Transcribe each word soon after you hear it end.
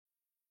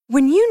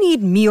When you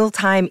need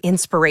mealtime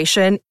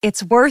inspiration,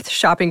 it's worth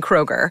shopping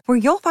Kroger, where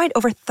you'll find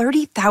over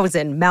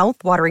 30,000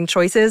 mouth-watering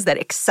choices that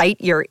excite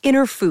your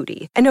inner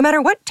foodie. And no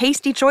matter what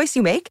tasty choice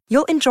you make,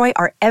 you'll enjoy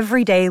our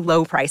everyday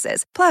low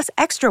prices, plus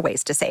extra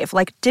ways to save,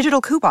 like digital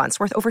coupons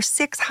worth over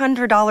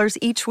 $600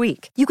 each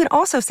week. You can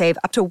also save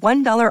up to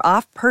 $1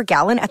 off per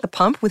gallon at the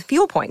pump with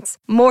fuel points.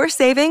 More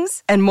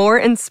savings and more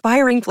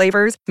inspiring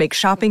flavors make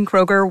shopping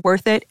Kroger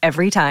worth it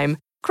every time.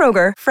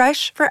 Kroger,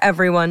 fresh for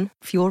everyone.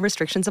 Fuel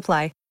restrictions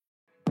apply.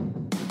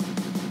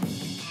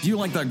 Do you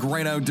like the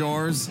great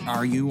outdoors?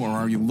 Are you or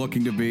are you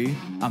looking to be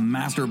a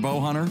master bow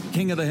hunter?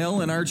 King of the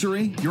hill in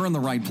archery? You're in the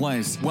right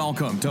place.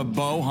 Welcome to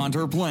Bow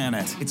Hunter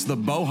Planet. It's the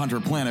Bow Hunter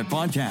Planet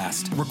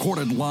podcast,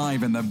 recorded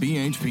live in the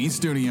BHP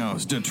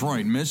studios,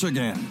 Detroit,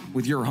 Michigan,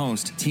 with your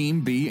host,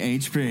 Team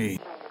BHP.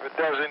 It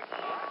doesn't.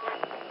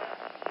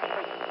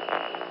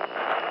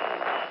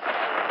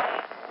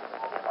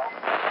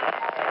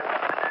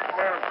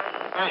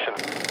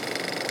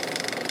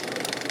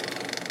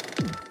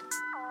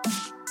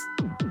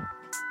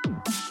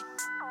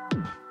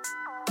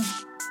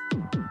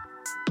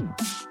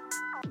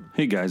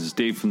 Hey guys, it's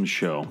Dave from the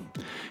show.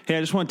 Hey, I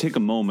just want to take a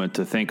moment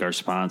to thank our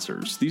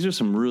sponsors. These are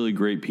some really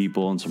great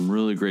people and some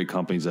really great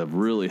companies that have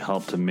really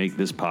helped to make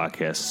this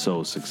podcast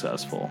so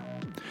successful.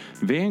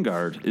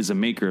 Vanguard is a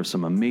maker of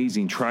some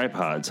amazing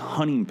tripods,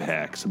 hunting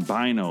packs,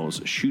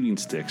 binos, shooting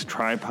sticks,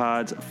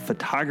 tripods,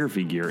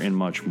 photography gear, and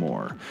much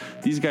more.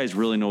 These guys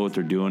really know what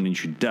they're doing, and you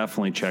should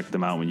definitely check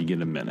them out when you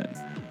get a minute.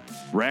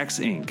 Rax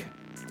Inc.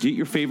 Get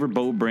your favorite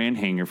bow brand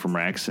hanger from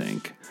Rax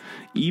Inc.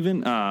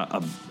 Even a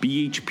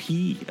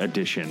BHP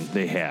edition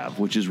they have,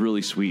 which is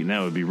really sweet, and that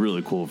would be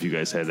really cool if you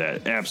guys had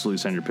that. Absolutely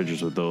send your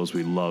pictures with those.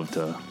 We'd love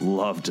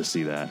to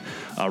see that.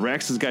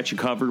 Rax has got you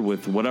covered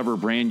with whatever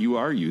brand you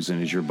are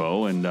using as your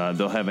bow, and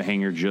they'll have a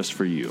hanger just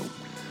for you.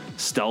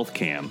 Stealth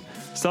Cam.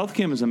 Stealth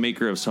Cam is a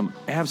maker of some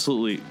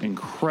absolutely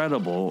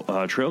incredible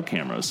trail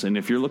cameras, and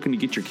if you're looking to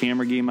get your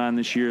camera game on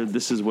this year,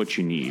 this is what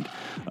you need.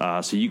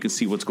 So you can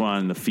see what's going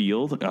on in the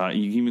field. You can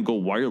even go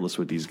wireless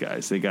with these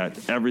guys. They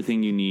got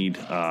everything you need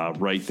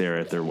right there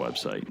at their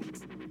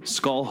website.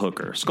 Skull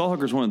Hooker. Skull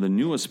Hooker is one of the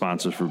newest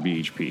sponsors for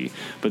BHP,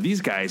 but these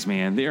guys,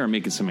 man, they are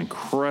making some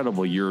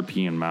incredible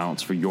European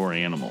mounts for your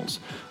animals.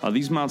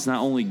 These mounts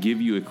not only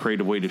give you a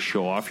creative way to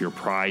show off your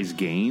prize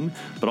game,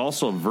 but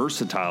also a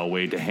versatile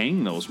way to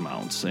hang those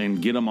mounts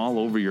and get them all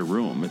over your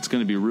room. It's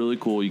going to be really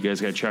cool. You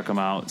guys got to check them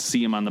out,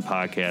 see them on the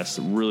podcast.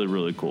 Really,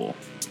 really cool.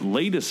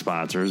 Latest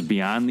sponsor is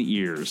Beyond the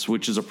Ears,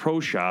 which is a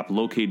pro shop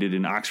located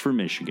in Oxford,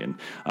 Michigan.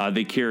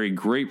 They carry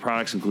great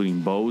products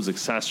including bows,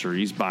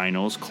 accessories,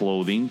 binos,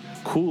 clothing,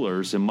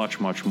 coolers, and much,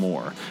 much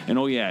more. And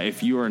oh yeah,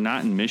 if you are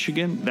not in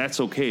Michigan, that's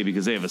okay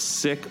because they have a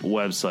sick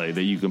website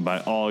that you can buy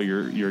all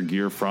your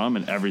gear from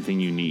and everything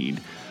you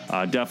need.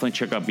 Definitely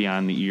check out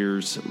Beyond the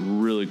Ears.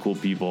 Really cool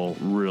people.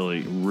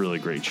 Really, really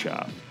great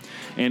shop.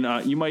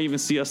 And you might even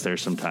see us there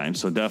sometime,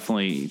 so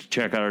definitely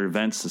check out our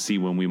events to see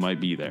when we might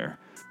be there.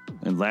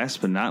 And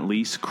last but not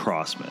least,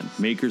 Crossman,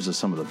 makers of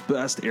some of the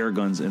best air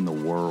guns in the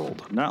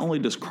world. Not only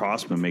does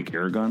Crossman make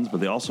air guns, but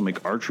they also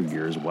make archery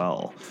gear as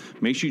well.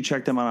 Make sure you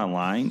check them out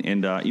online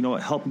and,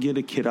 help get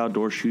a kid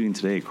outdoor shooting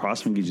today.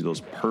 Crossman gives you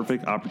those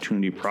perfect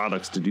opportunity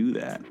products to do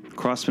that.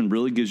 Crossman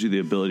really gives you the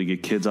ability to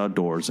get kids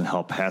outdoors and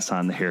help pass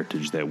on the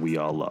heritage that we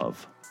all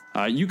love.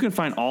 You can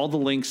find all the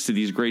links to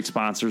these great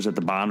sponsors at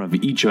the bottom of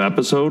each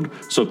episode,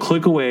 so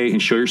click away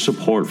and show your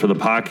support for the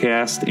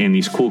podcast and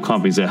these cool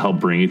companies that help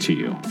bring it to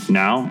you.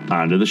 Now,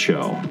 on to the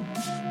show.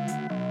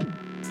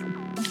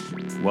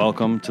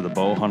 Welcome to the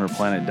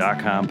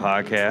BowhunterPlanet.com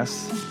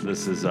podcast.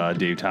 This is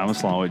Dave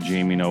Thomas along with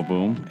Jamie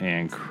Noboom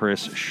and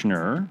Chris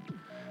Schnurr.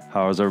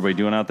 How is everybody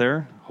doing out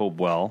there? Hope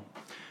well.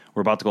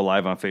 We're about to go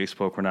live on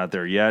Facebook. We're not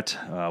there yet.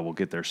 We'll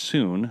get there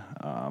soon.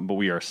 But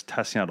we are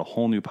testing out a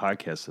whole new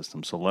podcast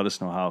system. So let us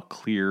know how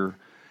clear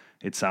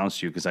it sounds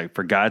to you. Because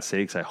for God's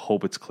sakes, I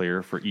hope it's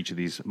clear for each of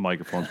these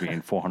microphones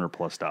being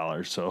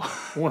 $400+. So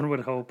one would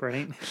hope,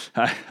 right?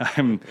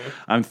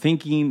 I'm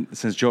thinking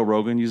since Joe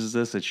Rogan uses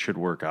this, it should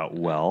work out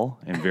well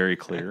and very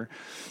clear.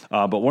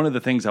 But one of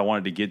the things I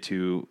wanted to get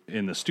to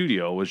in the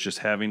studio was just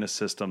having a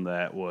system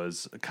that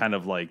was kind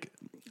of like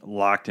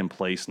locked in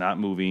place, not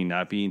moving,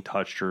 not being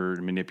touched or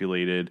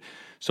manipulated.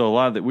 So a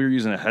lot of that, we were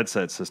using a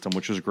headset system,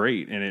 which was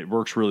great, and it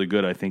works really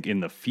good, I think, in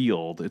the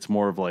field. It's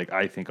more of like,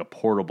 I think, a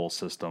portable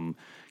system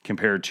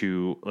compared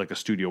to like a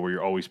studio where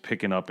you're always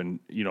picking up and,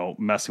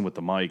 messing with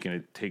the mic, and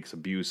it takes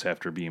abuse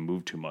after being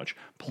moved too much.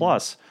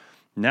 Plus,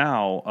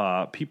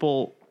 now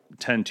people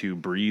tend to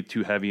breathe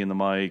too heavy in the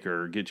mic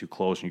or get too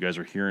close, and you guys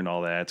are hearing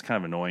all that. It's kind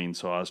of annoying,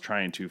 so I was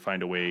trying to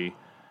find a way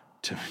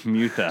to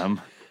mute them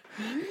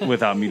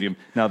without medium.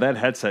 Now that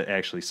headset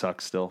actually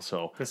sucks still.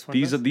 So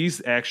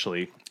these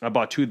actually, I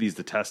bought 2 of these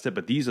to test it,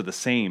 but these are the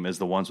same as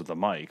the ones with the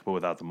mic, but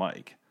without the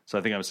mic. So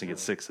I think I was thinking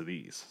 6 of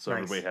these. So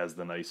nice. Everybody has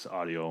the nice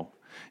audio.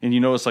 And you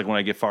notice like when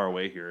I get far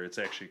away here, it's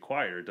actually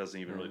quieter. It doesn't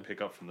even really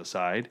pick up from the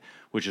side,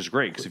 which is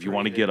great. Because if you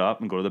want to get up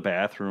and go to the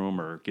bathroom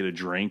or get a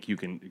drink, you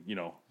can,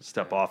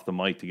 step off the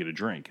mic to get a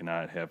drink and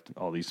not have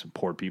all these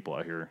poor people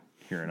out here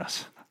hearing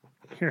us.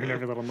 Hearing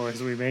every little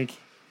noise we make.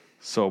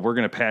 So we're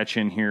going to patch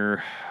in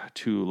here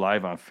to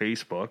live on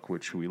Facebook,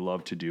 which we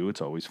love to do.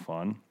 It's always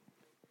fun.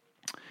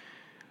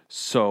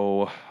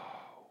 So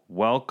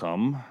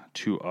welcome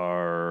to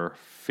our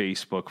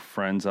Facebook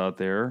friends out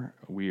there.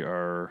 We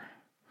are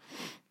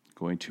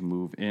going to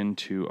move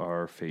into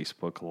our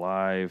Facebook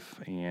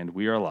Live, and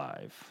we are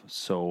live.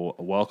 So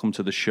welcome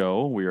to the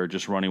show. We are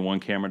just running one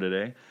camera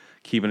today,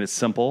 keeping it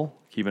simple.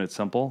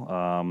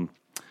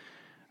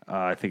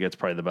 I think that's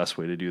probably the best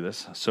way to do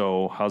this.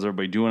 So how's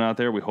everybody doing out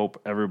there? We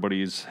hope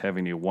everybody's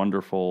having a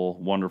wonderful,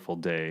 wonderful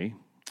day.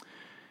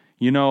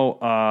 You know,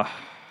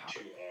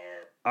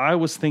 I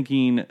was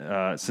thinking,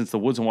 since the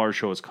Woods and Water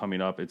Show is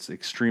coming up, it's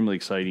extremely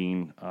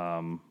exciting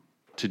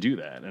to do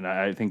that. And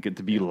I think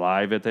to be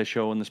live at that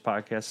show in this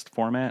podcast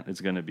format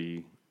is going to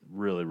be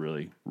really,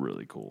 really,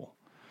 really cool.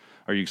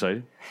 Are you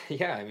excited?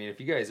 Yeah, I mean, if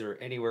you guys are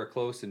anywhere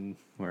close and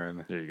where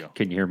I'm, there you go.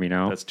 Can you hear me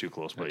now? That's too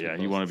close, but yeah,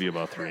 you want to be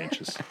about 3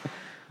 inches.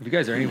 If you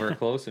guys are anywhere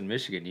close in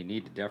Michigan, you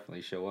need to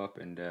definitely show up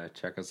and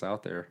check us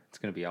out there. It's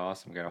going to be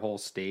awesome. We got a whole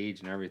stage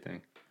and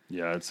everything.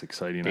 Yeah, it's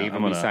exciting. Dave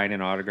will be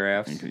signing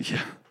autographs.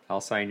 Yeah. I'll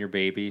sign your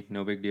baby.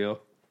 No big deal.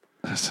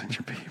 I'll sign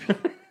your baby.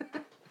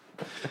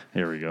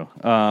 Here we go.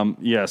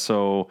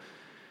 So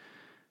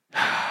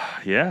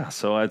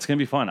it's going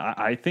to be fun.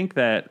 I think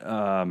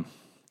that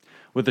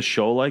with a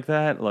show like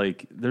that,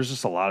 like there's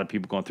just a lot of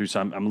people going through. So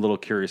I'm a little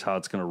curious how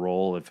it's going to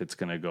roll, if it's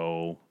going to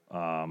go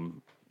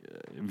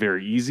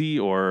very easy,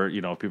 or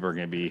if people are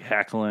going to be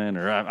heckling,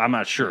 or I'm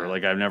not sure.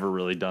 Like I've never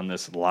really done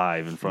this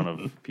live in front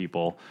of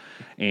people,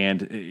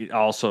 and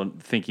also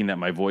thinking that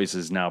my voice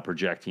is now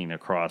projecting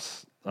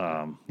across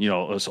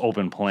this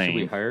open plane.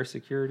 Should we hire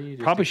security?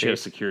 Probably should have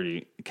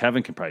security.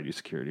 Kevin can probably do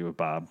security with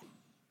Bob.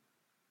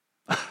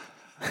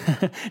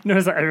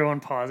 Notice that everyone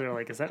paused. They're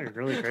like, is that a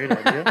really great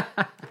idea?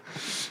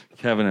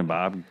 Kevin and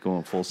Bob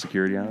going full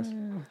security on us?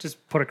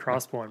 Just put a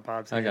crossbow in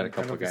Bob's hand. I got a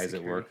couple guys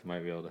at work that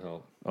might be able to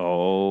help.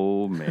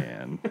 Oh,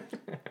 man.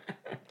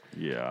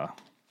 Yeah.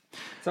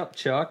 What's up,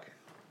 Chuck?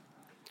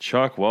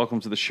 Chuck, welcome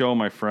to the show,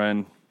 my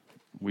friend.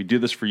 We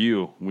did this for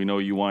you. We know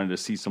you wanted to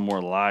see some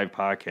more live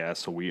podcasts,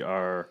 so we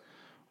are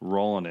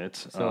rolling it.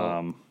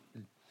 So,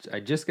 I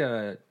just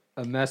got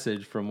a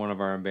message from one of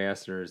our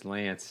ambassadors,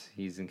 Lance.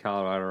 He's in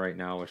Colorado right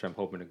now, which I'm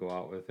hoping to go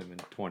out with him in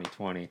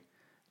 2020.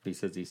 He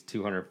says he's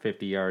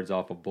 250 yards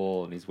off a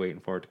bull, and he's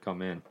waiting for it to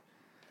come in.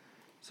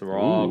 So we're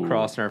all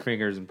crossing our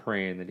fingers and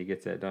praying that he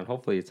gets that done.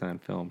 Hopefully it's on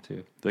film,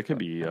 too. That could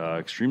be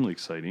extremely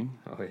exciting.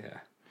 Oh,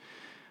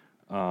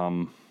 yeah.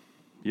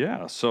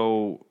 Yeah,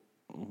 so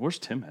where's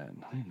Tim at?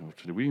 I don't know.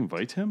 Did we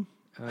invite him?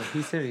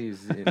 He said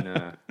he's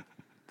in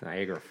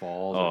Niagara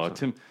Falls.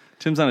 Oh,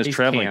 Tim's on his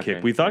traveling camping.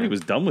 kick. We thought he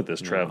was done with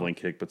this traveling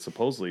kick, but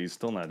supposedly he's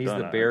still not he's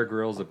done. He's the Bear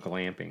Grylls of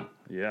glamping.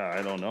 Yeah,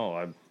 I don't know.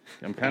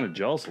 I'm kind of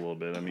jealous a little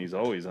bit. I mean, he's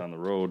always on the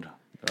road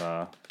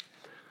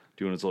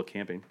doing his little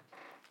camping.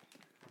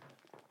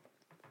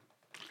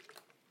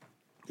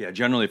 Yeah,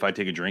 generally, if I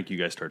take a drink, you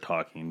guys start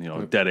talking.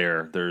 Dead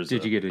air. Did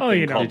you get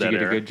a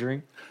good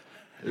drink?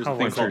 There's a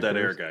thing called dead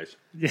air, guys.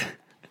 Yeah.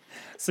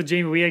 So,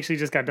 Jamie, we actually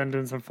just got done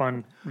doing some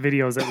fun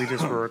videos that we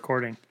just were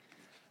recording.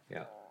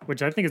 Yeah.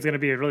 Which I think is going to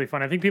be really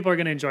fun. I think people are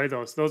going to enjoy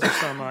those. Those are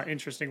some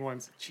interesting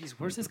ones. Jeez,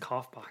 where's his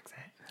cough box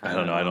at? I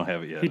don't know. I don't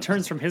have it yet. He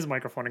turns from his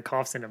microphone and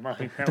coughs into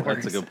mine.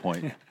 That's a good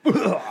point.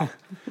 So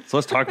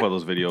let's talk about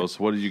those videos.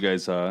 What did you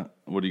guys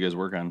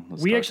work on?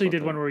 We actually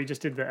did one where we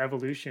just did the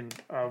evolution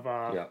of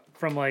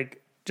from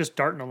like just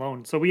Darton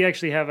alone. So we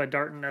actually have a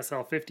Darton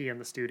SL50 in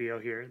the studio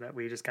here that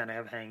we just kind of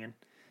have hanging.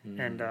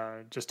 And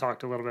just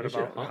talked a little bit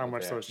about how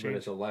much those changed.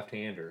 It's a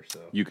left-hander, so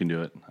you can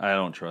do it. I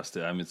don't trust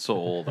it. I mean, it's so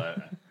old.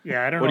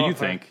 Yeah, I don't know. What do you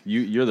think?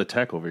 You're the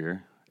tech over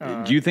here.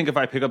 Do you think if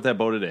I pick up that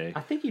bow today,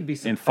 I think you'd be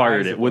surprised and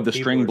fired it, would the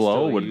string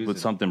blow? Would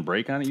something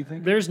break on it? You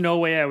think? There's no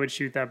way I would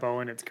shoot that bow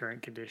in its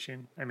current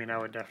condition. I mean, I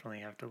would definitely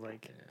have to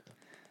check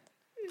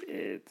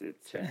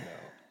it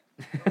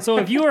out. So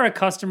if you are a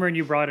customer and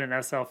you brought an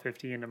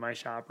SL50 into my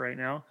shop right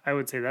now, I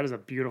would say that is a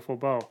beautiful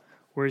bow.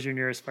 Where's your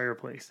nearest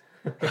fireplace?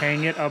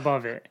 Hang it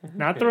above it.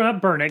 Not throw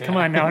it, burn it. Come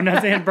on now. I'm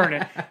not saying burn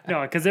it.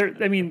 No, because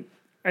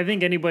I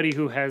think anybody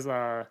who has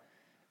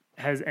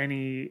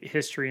any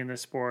history in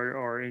this sport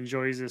or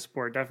enjoys this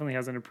sport definitely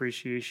has an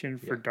appreciation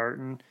for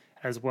Darton,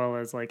 as well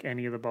as like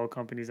any of the bow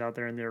companies out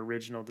there and their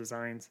original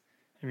designs.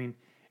 I mean,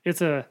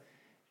 it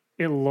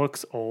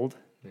looks old.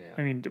 Yeah.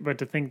 I mean, but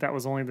to think that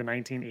was only the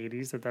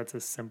 1980s, that's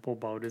a simple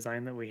bow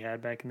design that we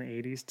had back in the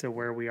 80s to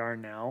where we are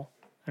now.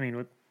 I mean,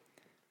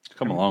 it's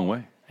come a long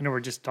way. I know we're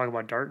just talking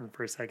about Darton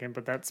for a second,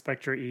 but that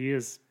Spectra E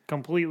is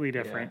completely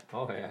different. Yeah.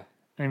 Oh, yeah.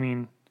 I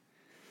mean,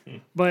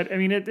 but I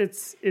mean,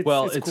 it's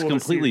cool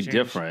completely to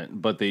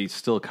different, but they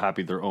still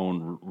copied their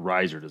own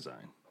riser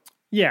design.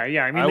 Yeah.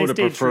 I mean, I would have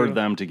preferred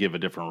them to give a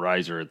different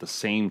riser at the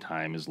same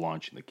time as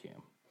launching the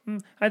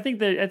cam. I think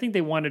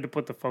they wanted to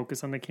put the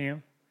focus on the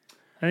cam.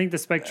 I think the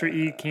Spectra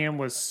E cam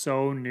was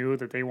so new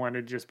that they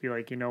wanted to just be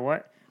like, you know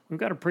what, we've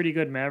got a pretty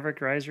good Maverick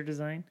riser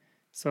design,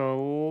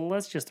 so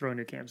let's just throw a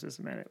new cam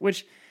system at it.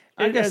 Which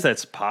I guess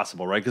that's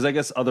possible, right? Because I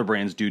guess other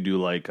brands do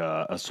like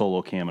a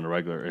solo cam and a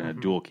regular and a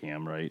dual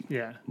cam, right?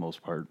 Yeah,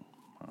 most part.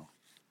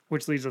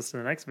 Which leads us to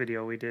the next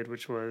video we did,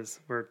 which was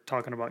we're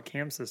talking about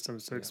cam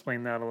systems to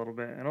explain that a little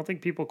bit. I don't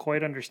think people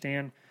quite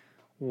understand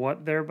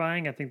what they're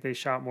buying. I think they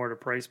shop more to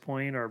price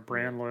point or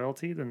brand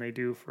loyalty than they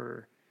do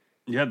for.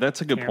 Yeah, that's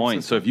a good Cam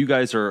point. system. So if you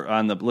guys are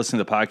listening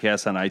to the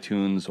podcast on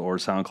iTunes or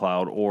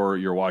SoundCloud, or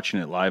you're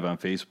watching it live on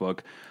Facebook,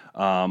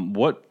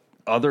 what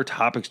other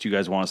topics do you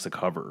guys want us to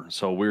cover?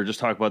 So we were just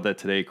talking about that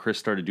today. Chris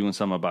started doing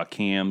something about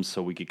cams,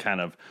 so we could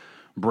kind of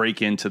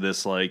break into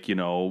this, like, I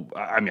mean,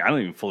 I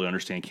don't even fully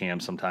understand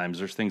cams sometimes.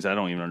 There's things I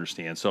don't even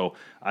understand. So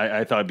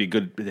I thought it'd be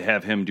good to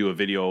have him do a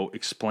video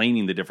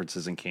explaining the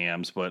differences in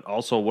cams, but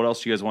also what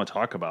else do you guys want to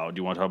talk about? Do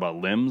you want to talk about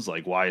limbs,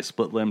 like why a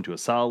split limb to a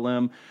solid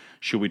limb?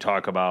 Should we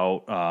talk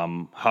about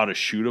how to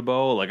shoot a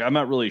bow? Like, I'm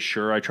not really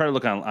sure. I try to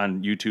look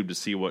on YouTube to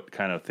see what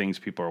kind of things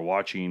people are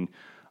watching,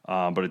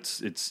 but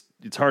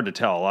it's hard to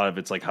tell. A lot of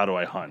it's like, how do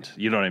I hunt?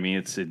 You know what I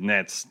mean?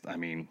 I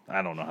mean,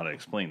 I don't know how to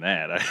explain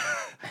that. I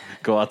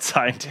go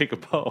outside and take a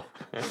bow,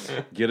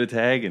 get a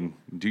tag, and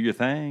do your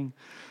thing.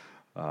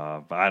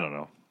 But I don't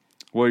know.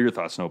 What are your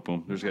thoughts, Snow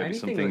Boom? There's got to be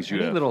some things you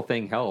any have. little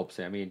thing helps.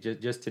 I mean,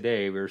 just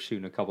today we were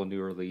shooting a couple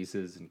new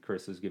releases, and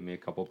Chris was giving me a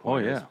couple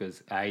pointers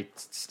because I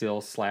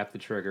still slap the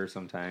trigger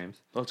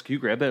sometimes. Can you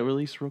grab that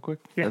release real quick?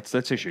 Yeah.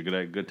 That's actually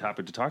a good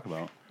topic to talk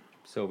about.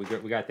 So we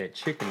got that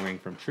chicken wing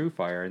from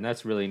TrueFire, and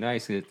that's really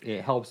nice.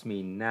 It helps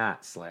me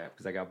not slap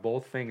because I got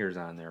both fingers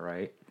on there,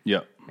 right?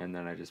 Yep. And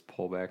then I just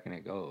pull back and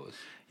it goes.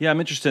 Yeah, I'm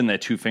interested in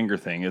that 2-finger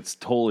thing. It's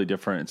totally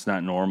different. It's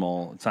not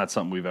normal. It's not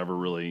something we've ever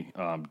really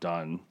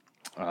done.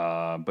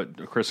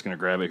 But Chris is going to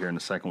grab it here in a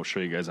second. We'll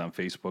show you guys on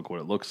Facebook what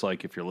it looks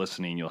like. If you're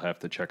listening, you'll have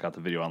to check out the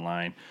video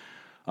online.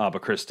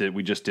 But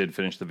we just did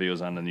finish the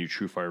videos on the new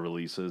TrueFire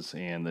releases,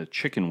 and the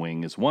chicken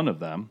wing is one of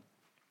them.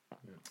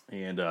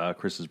 And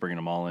Chris is bringing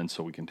them all in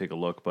so we can take a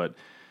look. But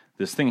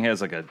this thing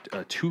has like a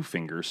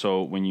 2-finger.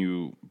 So when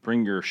you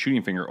bring your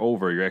shooting finger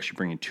over, you're actually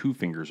bringing 2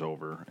 fingers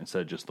over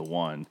instead of just the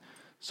one.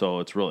 So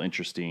it's real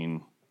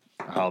interesting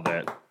how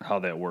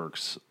that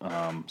works.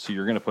 So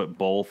you're going to put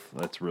both.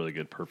 That's really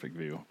good. Perfect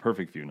view.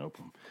 Nope.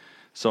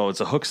 So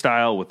it's a hook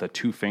style with a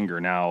 2-finger.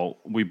 Now,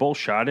 we both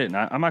shot it, and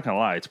I'm not going to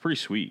lie, it's pretty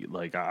sweet.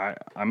 Like,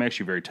 I'm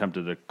actually very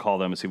tempted to call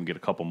them and see if we can get a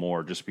couple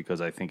more, just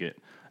because I think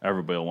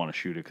everybody will want to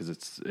shoot it,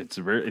 because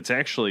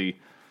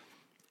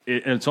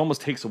it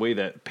almost takes away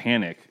that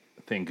panic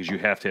thing, because you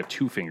have to have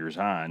 2 fingers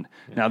on.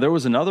 Yeah. Now, there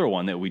was another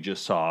one that we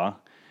just saw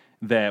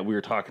that we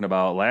were talking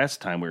about last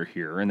time we were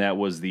here, and that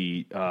was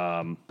the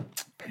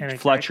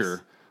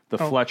Fletcher,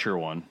 Fletcher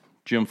one.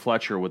 Jim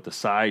Fletcher with the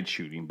side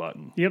shooting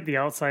button. Yep, the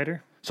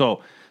outsider.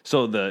 So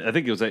I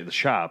think it was at the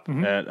shop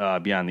at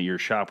Beyond the Ear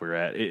shop we were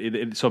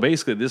at. So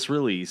basically, this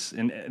release,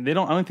 and I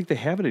don't think they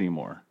have it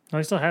anymore. No,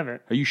 I still have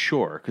it. Are you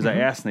sure? Because I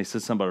asked, and they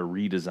said something about a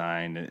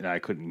redesign, and I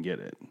couldn't get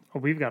it. Oh,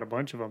 we've got a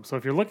bunch of them. So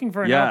if you're looking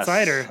for an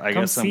outsider,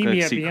 come see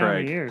me at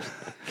Beyond the Ears.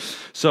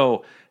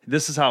 So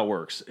this is how it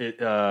works.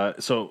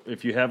 So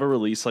if you have a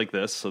release like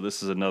this, so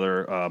this is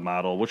another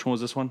model. Which one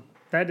was this one?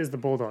 That is the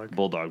Bulldog.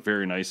 Bulldog,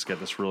 very nice. Got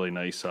this really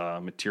nice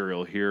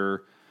material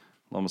here,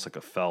 almost like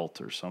a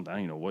felt or something. I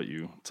don't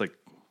even know it's like,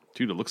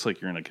 dude, it looks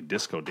like you're in like a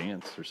disco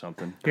dance or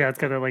something. Yeah, it's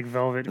got that like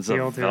velvet feel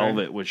to it. It's a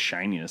velvet with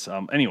shininess.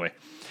 Anyway,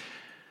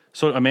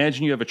 so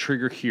imagine you have a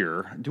trigger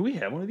here. Do we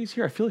have one of these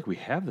here? I feel like we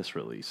have this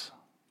release.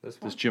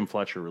 This Jim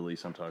Fletcher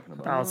release I'm talking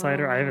about.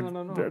 Outsider? I haven't.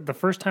 No. The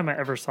first time I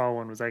ever saw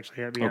one was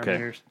actually at Beyond the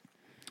Ears.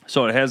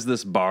 So it has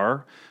this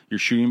bar, your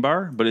shooting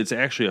bar, but it's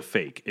actually a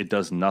fake. It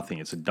does nothing.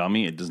 It's a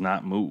dummy. It does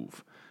not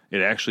move.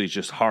 It actually is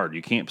just hard.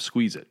 You can't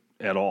squeeze it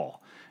at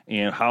all.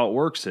 And how it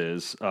works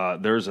is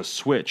there's a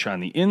switch on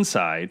the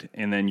inside,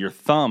 and then your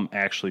thumb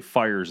actually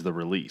fires the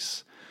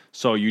release.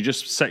 So you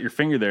just set your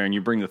finger there, and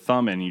you bring the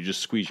thumb in, and you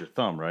just squeeze your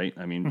thumb, right?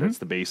 I mean, that's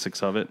the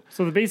basics of it.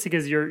 So the basic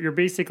is you're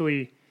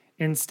basically,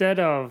 instead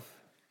of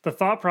the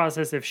thought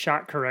process, if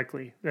shot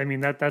correctly, I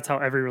mean, that's how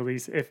every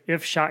release,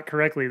 if shot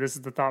correctly, this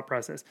is the thought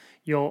process.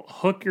 You'll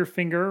hook your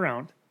finger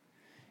around,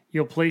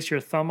 you'll place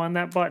your thumb on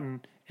that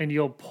button, and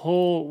you'll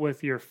pull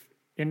with your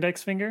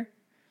index finger.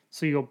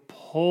 So you'll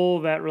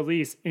pull that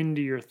release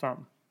into your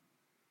thumb.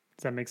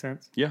 Does that make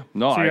sense? Yeah.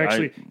 No, so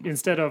you're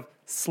instead of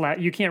slap,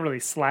 you can't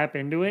really slap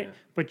into it,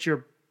 but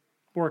you're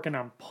working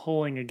on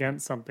pulling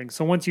against something.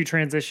 So once you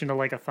transition to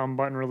like a thumb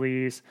button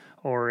release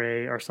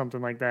or something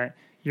like that,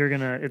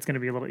 it's gonna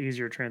be a little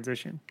easier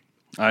transition.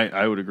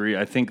 I would agree.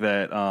 I think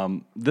that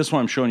this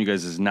one I'm showing you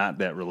guys is not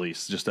that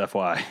release. Just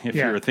FYI, if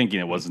you were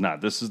thinking it was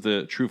not. This is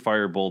the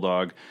TrueFire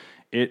Bulldog.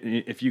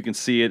 If you can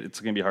see it, it's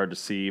going to be hard to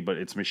see, but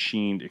it's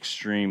machined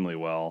extremely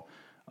well.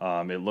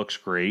 It looks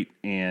great,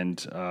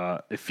 and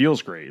it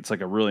feels great. It's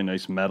like a really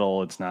nice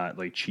metal. It's not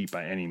like cheap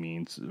by any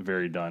means.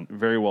 Very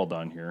well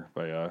done here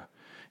by.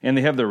 And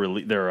they have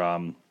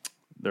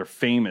their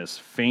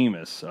famous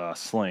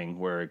sling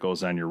where it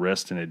goes on your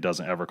wrist and it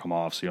doesn't ever come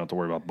off, so you don't have to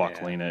worry about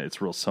buckling it.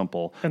 It's real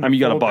simple. I mean,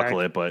 you got to buckle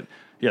it, but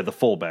yeah, the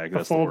full back.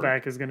 The full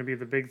back is going to be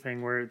the big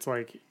thing where it's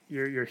like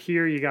you're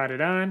here, you got it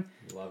on,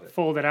 love it.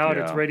 Fold it out,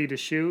 it's ready to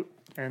shoot,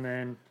 and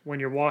then when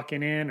you're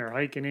walking in or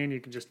hiking in, you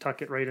can just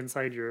tuck it right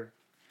inside your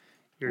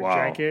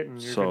jacket, and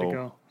you're good to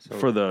go. So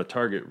for the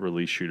target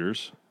release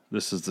shooters,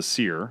 This is the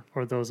Sear.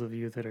 Or those of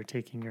you that are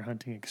taking your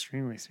hunting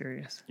extremely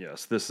serious.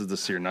 Yes, this is the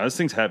Sear. Now this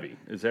thing's heavy.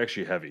 It's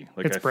actually heavy.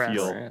 Like It's I brass.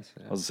 feel. Brass,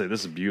 yeah. I was gonna say this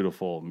is a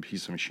beautiful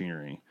piece of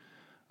machinery.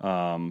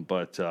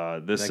 But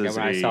this Like is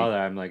when I saw that,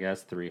 I'm like,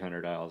 that's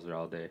 $300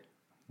 all day.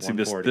 See,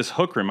 this 140. this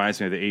hook reminds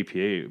me of the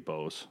APA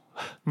bows,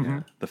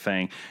 the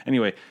Fang.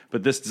 Anyway,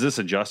 but does this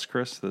adjust,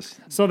 Chris? This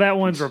So that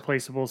one's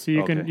replaceable. So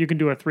you Okay. can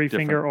do a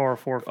 3-finger Different. or a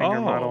 4-finger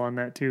Oh. model on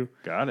that too.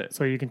 got it.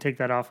 So you can take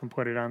that off and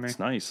put it on there. It's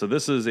nice. So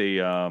this is a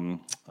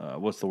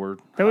what's the word?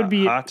 That would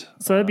be hot.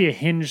 So that'd be a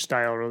hinge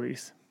style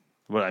release.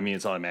 But I mean,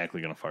 it's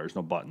automatically going to fire. There's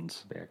no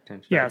buttons. Back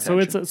tension. Yeah, so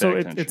it's tension,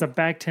 so back it's a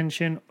back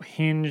tension,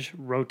 hinge,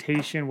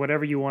 rotation,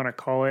 whatever you want to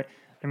call it.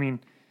 I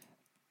mean,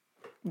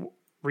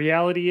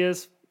 reality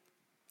is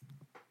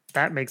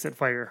that makes it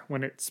fire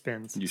when it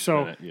spins. You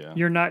so spin it, yeah.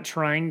 you're not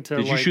trying to.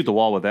 Did you like, shoot the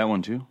wall with that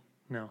one too?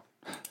 No.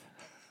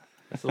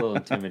 That's a little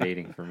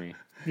intimidating for me.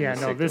 Yeah,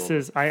 I'm no. sick This to-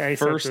 is I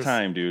set First this-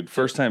 time, dude.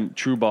 First time.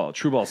 True Ball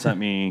sent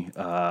me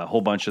a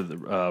whole bunch of.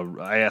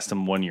 I asked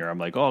them one year. I'm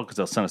like, oh, because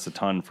they'll send us a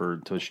ton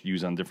to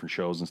use on different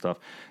shows and stuff.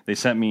 They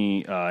sent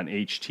me an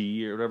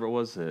HT or whatever it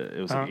was. It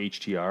was like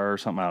HTR or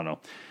something. I don't know.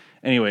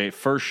 Anyway,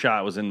 first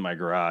shot was in my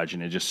garage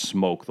and it just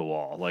smoked the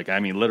wall. Like,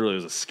 I mean, literally, it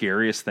was the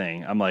scariest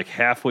thing. I'm like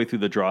halfway through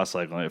the draw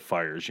cycle and it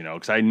fires,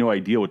 because I had no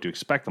idea what to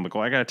expect. I'm like, oh,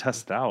 I got to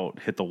test it out.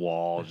 Hit the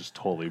wall, just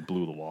totally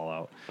blew the wall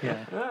out.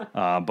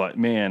 Yeah. But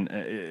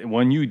man,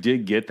 when you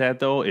did get that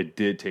though, it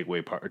did take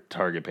away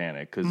target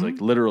panic because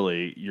like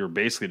literally you're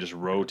basically just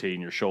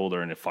rotating your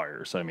shoulder and it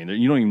fires. I mean,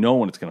 you don't even know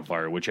when it's going to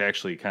fire, which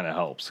actually kind of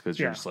helps because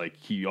you're Yeah. just like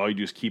all you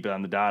do is keep it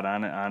on the dot,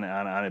 on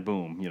it,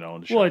 boom. The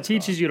Well, shot's it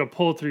teaches you to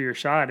pull through your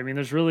shot. I mean,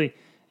 there's really,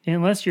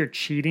 unless you're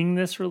cheating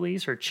this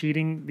release or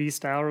cheating these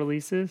style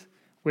releases,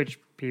 which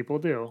people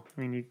do.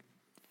 I mean, you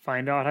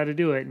find out how to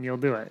do it and you'll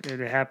do it. It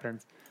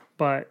happens.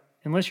 But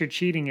unless you're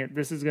cheating it,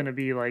 this is going to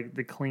be like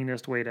the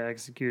cleanest way to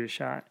execute a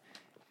shot.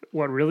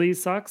 What really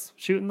sucks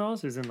shooting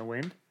those is in the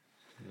wind.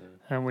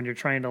 And when you're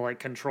trying to like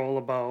control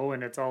a bow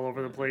and it's all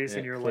over the place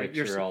and it you're like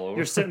clicks, you're all over.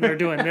 you're sitting there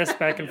doing this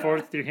back and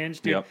forth with your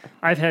hinge, dude. Yep.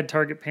 I've had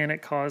target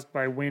panic caused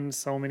by wind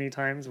so many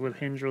times with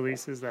hinge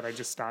releases that I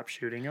just stopped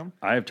shooting them.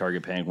 I have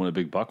target panic when a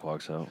big buck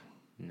walks out.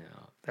 No.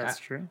 That's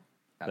true.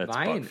 That's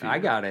Mine, buck I fever.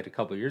 got it a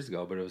couple years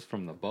ago, but it was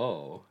from the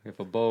bow. If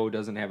a bow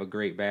doesn't have a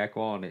great back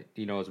wall and it,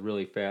 is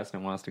really fast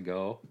and wants to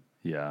go,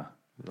 Yeah.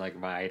 like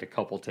I had a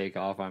couple take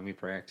off on me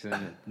practicing,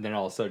 and then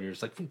all of a sudden you're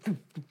just like,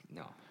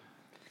 no.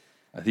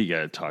 I think you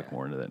got to talk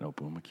more into that. No,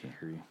 boom, I can't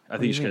hear you. I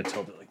think you just got to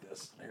tilt it like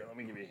this. Here, let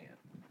me give you a hand.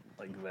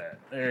 Like that.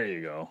 There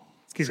you go.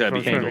 It's got to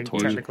be angled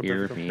towards you. technical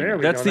Hear difficulty. me. There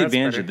we That's go. the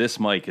advantage better. of this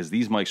mic is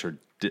these mics are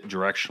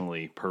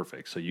directionally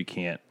perfect. So you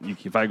can't.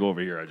 If I go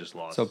over here, I just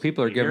lost. So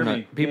people are Can you hear giving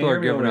me? us, people Can you are hear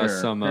me giving over us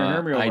here? some Can you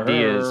hear me over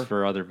ideas here?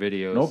 for other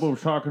videos.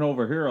 Nobody's talking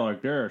over here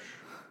like this.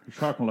 He's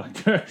talking like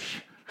this.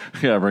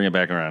 Yeah, bring it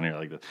back around here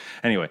like this.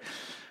 Anyway,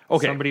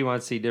 okay. Somebody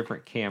wants to see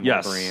different camo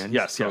yes, brands,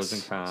 yes, pros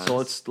yes. and cons.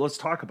 So let's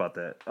talk about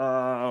that.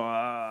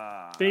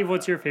 Dave,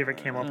 what's your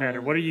favorite camo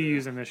pattern? What are you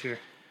using this year?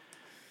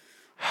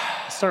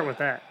 Let's start with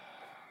that.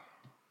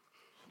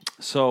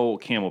 So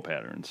camo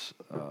patterns.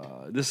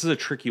 This is a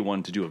tricky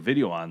one to do a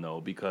video on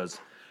though because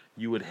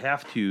you would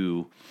have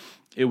to.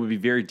 It would be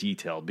very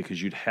detailed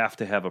because you'd have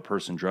to have a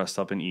person dressed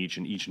up in each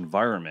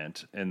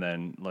environment and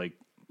then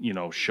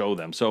show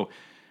them. So,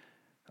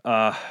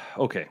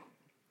 okay.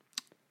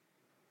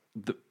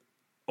 The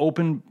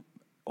open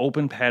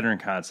pattern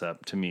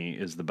concept to me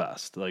is the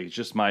best. Like it's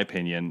just my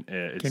opinion.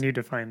 It's, Can you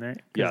define that?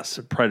 'Cause yes,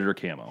 predator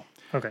camo.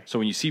 Okay. So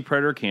when you see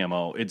predator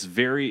camo,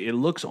 it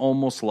looks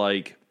almost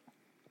like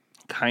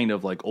kind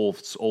of like old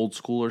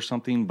school or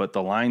something, but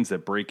the lines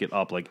that break it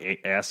up like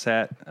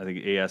ASAT, I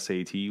think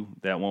ASAT,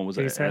 that one was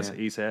ASAT.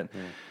 ASAT.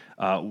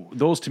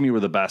 Those to me were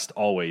the best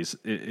always,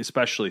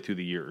 especially through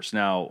the years.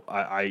 Now,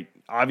 I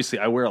obviously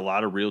I wear a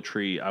lot of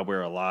Realtree. I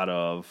wore a lot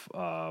of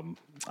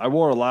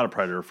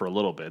Predator for a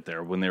little bit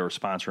there when they were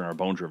sponsoring our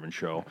Bone Driven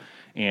show,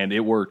 and it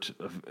worked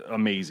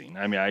amazing.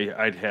 I mean,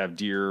 I'd have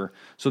deer.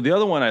 So the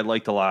other one I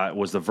liked a lot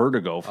was the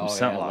Vertigo from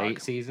Scentlock.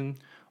 late season.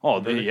 Oh,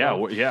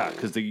 yeah,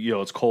 because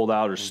it's cold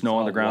out, there's snow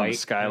on the all ground, the white,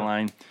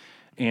 skyline,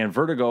 and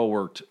Vertigo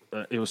worked.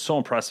 It was so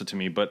impressive to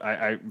me. But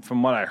I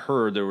from what I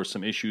heard, there were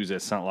some issues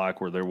at Scentlock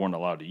where they weren't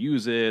allowed to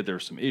use it. There were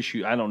some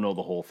issues. I don't know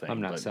the whole thing.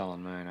 I'm not but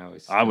selling mine.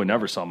 I would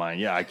never sell mine.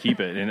 Yeah, I keep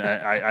it, and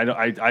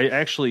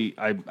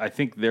I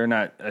think they're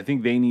not. I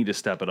think they need to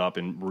step it up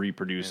and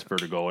reproduce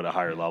Vertigo at a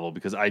higher level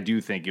because I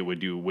do think it would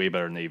do way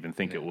better than they even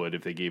think it would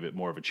if they gave it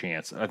more of a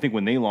chance. I think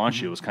when they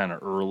launched it was kind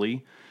of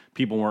early.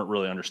 People weren't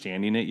really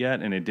understanding it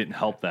yet, and it didn't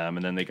help them.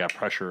 And then they got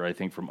pressure, I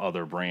think, from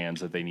other brands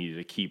that they needed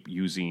to keep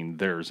using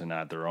theirs and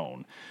not their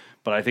own.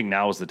 But I think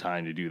now is the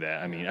time to do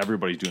that. I mean,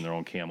 everybody's doing their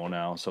own camo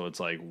now, so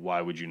it's like,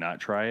 why would you not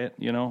try it?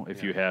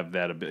 If you have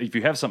that, if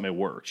you have something that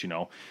works,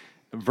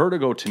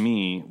 Vertigo to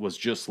me was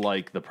just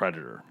like the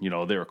Predator. They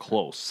were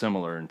close,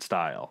 similar in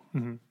style.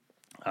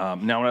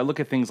 Mm-hmm. Now, when I look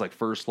at things like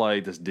First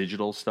Light, this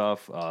digital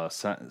stuff,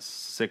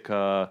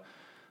 Sitka.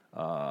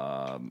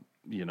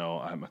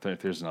 I think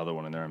there's another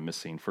one in there I'm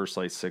missing. First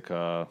Light,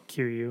 Sitka,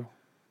 QU.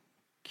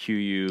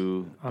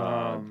 QU,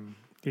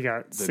 You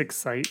got Six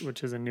Sight,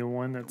 which is a new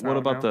one. That's What out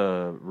about now.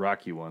 the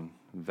Rocky one?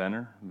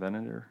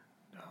 Venator?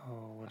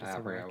 Oh, what is I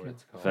the forgot Rocky? what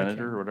it's called.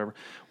 Venator or whatever.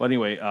 Well,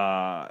 anyway,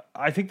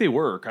 I think they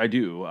work. I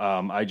do.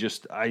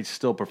 I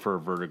still prefer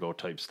Vertigo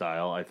type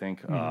style. I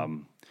think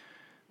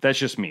that's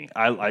just me.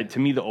 To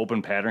me, the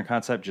open pattern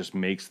concept just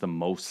makes the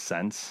most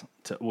sense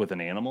with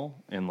an animal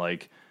and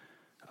like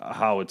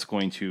how it's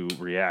going to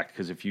react.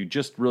 Because if you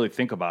just really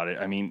think about it,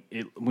 I mean,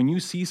 when you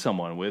see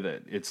someone with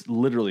it, it's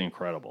literally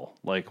incredible.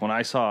 Like when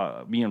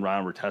me and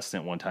Ron were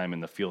testing it one time in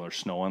the field, there's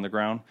snow on the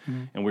ground,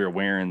 and we were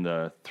wearing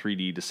the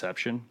 3D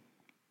deception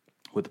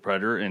with the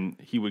Predator, and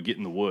he would get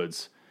in the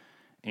woods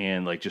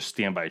and like just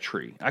stand by a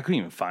tree. I couldn't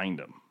even find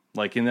him.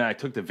 Like, and then I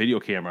took the video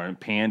camera and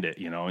panned it,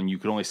 and you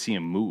could only see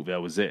him move.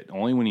 That was it.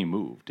 Only when he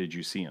moved did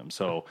you see him.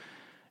 So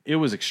it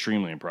was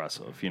extremely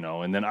impressive,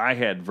 And then I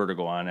had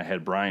Vertigo on. I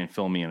had Brian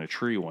film me in a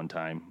tree one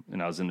time,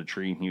 and I was in the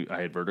tree, and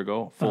I had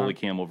Vertigo, fully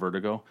camo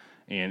Vertigo.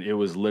 And it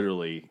was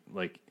literally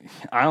like,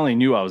 I only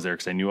knew I was there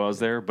because I knew I was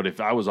there. But if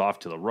I was off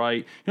to the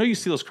right, you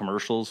see those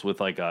commercials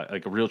with like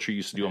a Real Tree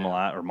used to do them a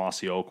lot, or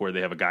Mossy Oak, where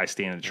they have a guy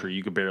standing in a tree.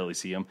 You could barely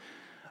see him.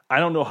 I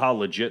don't know how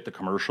legit the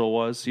commercial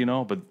was,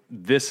 but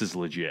this is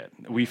legit.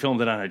 We filmed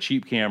it on a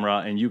cheap camera,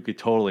 and you could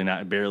totally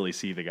barely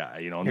see the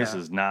guy, And this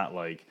is not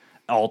like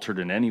altered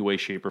in any way,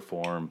 shape, or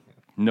form.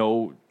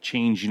 No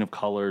changing of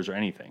colors or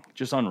anything.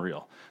 Just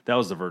unreal. That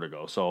was the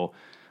Vertigo. So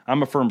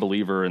I'm a firm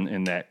believer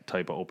in that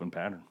type of open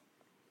pattern.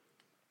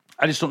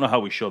 I just don't know how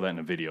we show that in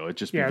a video. It'd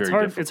just be very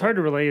difficult. It's hard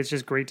to relate. It's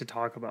just great to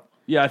talk about.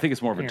 Yeah, I think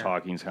it's more of a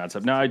talking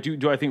concept. Now,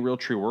 do I think Real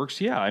Tree works?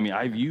 Yeah, I mean,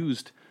 I've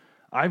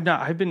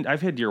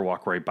had deer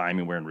walk right by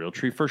me wearing Real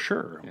Tree for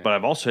sure, but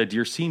I've also had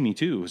deer see me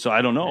too. So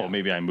I don't know.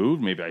 Maybe I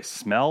moved. Maybe I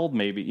smelled.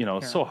 Maybe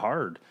it's so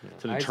hard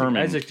to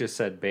determine. Isaac just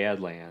said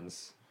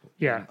Badlands.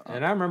 Yeah,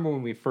 and I remember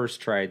when we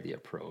first tried the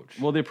approach.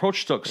 Well, the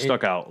approach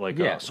stuck out like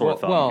a sore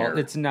thumb. Well, here.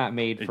 it's not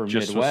made for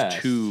just Midwest.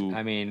 Was too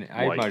I mean,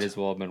 light. I might as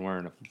well have been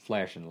wearing a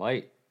flashing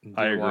light.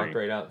 I agree. Walked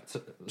right out.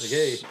 Like,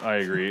 hey. I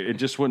agree. It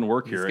just wouldn't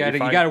work here. You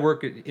got to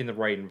work in the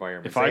right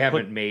environment. If I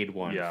haven't made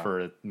one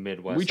for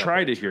Midwest. We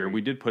tried it here.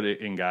 We did put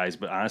it in guys,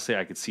 but honestly,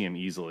 I could see them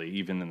easily,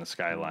 even in the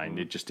skyline.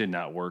 It just did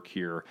not work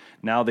here.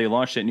 Now they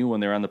launched that new one.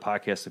 They were on the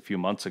podcast a few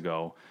months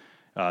ago.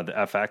 The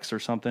FX or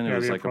something. Yeah, it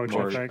was like Approach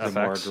more FX.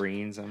 More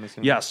greens, I'm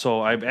assuming. Yeah,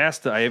 so I've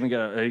asked. I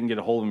didn't get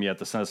a hold of them yet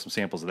to send us some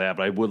samples of that,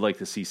 but I would like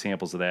to see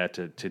samples of that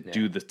to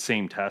do the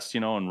same test,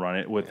 and run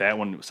it with that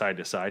one side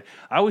to side.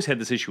 I always had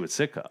this issue with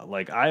Sitka.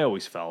 Like I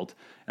always felt,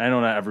 and I know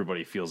not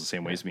everybody feels the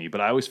same way as me,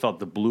 but I always felt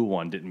the blue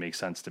one didn't make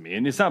sense to me.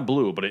 And it's not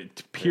blue, but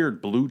it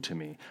appeared blue to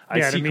me.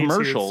 I see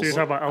commercials. So you're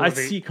talking about I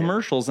Elevate. see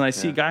commercials, and I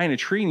see a guy in a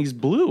tree, and he's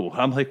blue.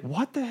 I'm like,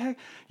 what the heck?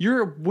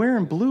 You're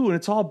wearing blue, and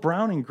it's all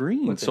brown and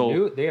green.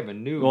 They have a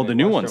new. Well,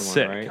 the new one's Midwestern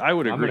sick. one, right? I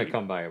would agree. I'm going to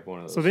come by one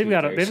of those. So they've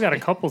got a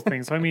couple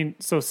things. So I mean,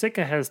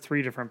 Sitka has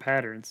 3 different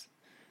patterns.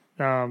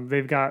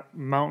 They've got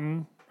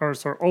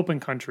open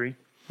country,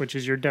 which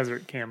is your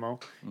desert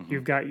camo. Mm-hmm.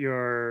 You've got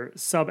your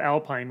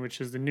subalpine,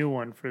 which is the new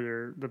one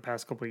for the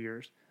past couple of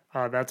years.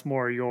 That's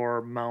more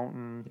your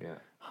mountain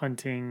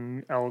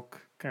hunting,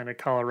 elk, kind of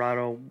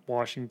Colorado,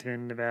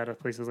 Washington, Nevada,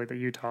 places like that,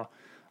 Utah.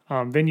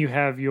 Then you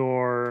have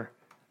your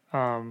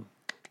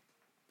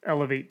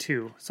Elevate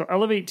 2. So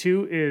Elevate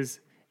 2 is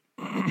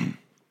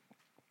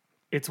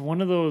it's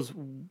one of those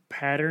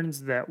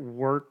patterns that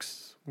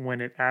works when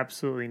it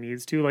absolutely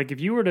needs to. Like if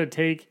you were to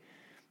take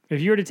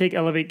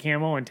Elevate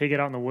camo and take it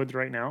out in the woods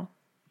right now,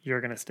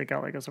 you're going to stick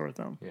out like a sore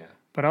thumb. Yeah.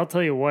 But I'll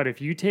tell you what,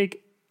 if you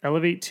take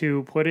Elevate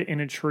 2, put it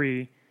in a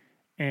tree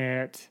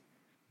at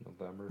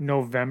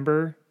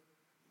November,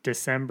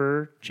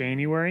 December,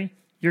 January,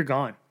 you're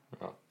gone.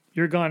 Oh.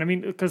 You're gone. I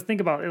mean, because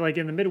think about it, like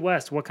in the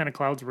Midwest, what kind of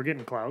clouds? We're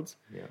getting clouds.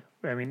 Yeah.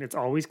 I mean, it's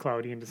always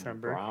cloudy in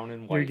December. Brown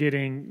and white. You're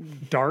getting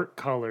dark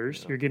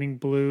colors. You're getting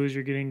blues.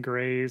 You're getting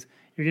grays.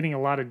 You're getting a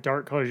lot of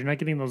dark colors. You're not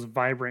getting those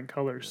vibrant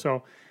colors.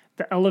 So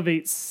the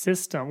Elevate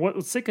system,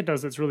 what Sitka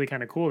does that's really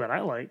kind of cool that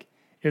I like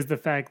is the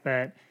fact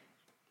that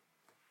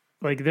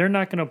like they're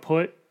not going to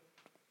put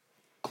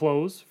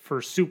clothes for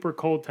super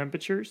cold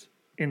temperatures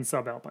in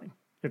subalpine.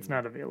 It's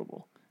not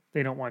available.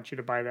 They don't want you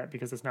to buy that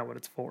because it's not what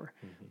it's for.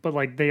 Mm-hmm. But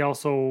like they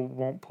also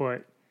won't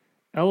put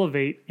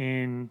Elevate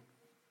in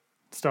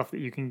stuff that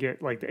you can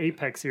get. Like the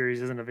Apex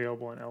series isn't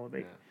available in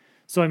Elevate. Yeah.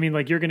 So I mean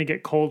like you're going to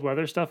get cold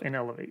weather stuff in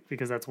Elevate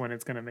because that's when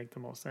it's going to make the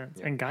most sense.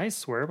 Yeah. And guys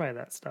swear by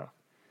that stuff.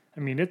 I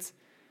mean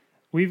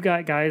we've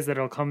got guys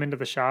that'll come into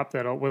the shop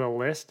with a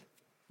list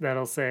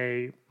that'll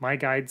say my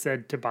guide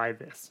said to buy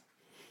this.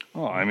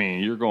 Oh, I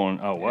mean, you're going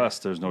out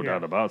west. There's no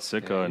doubt about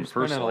Sitka and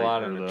First Light. You're spending a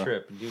lot on a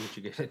trip and do what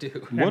you got to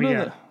do.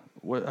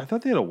 I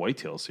thought they had a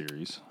whitetail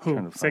series.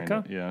 Who?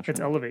 Sitka? Yeah,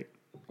 it's Elevate.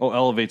 Oh,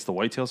 Elevate's the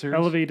whitetail series?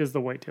 Elevate is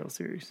the whitetail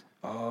series.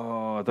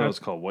 Oh, I thought it was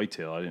called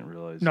whitetail. I didn't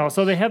realize. No,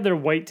 so they have their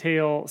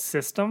whitetail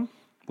system.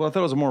 Well, I thought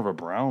it was more of a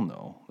brown,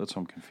 though. That's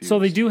what I'm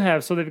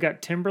confused. So they've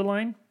got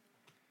Timberline.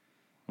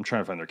 I'm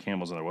trying to find their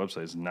camos on their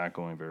website. It's not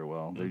going very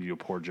well. They do a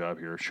poor job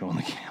here showing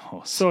the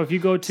camos. So if you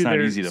go to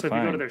if you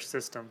go to their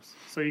systems,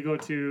 so you go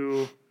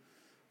to,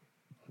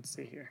 let's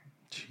see here.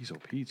 Jeez, oh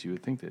Pete, you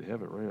would think they'd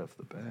have it right off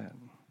the bat.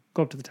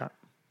 Go up to the top.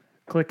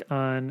 click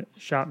on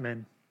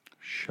Shopman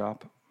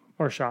Shop.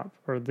 or Shop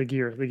or the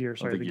gear.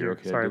 Sorry, the gear.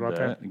 Okay, Sorry I did about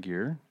that. The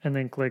gear. And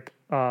then click.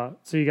 So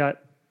you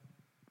got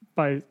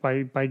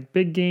by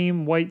big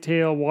game,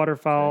 whitetail,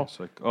 waterfowl.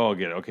 Okay, I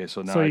get it. Okay,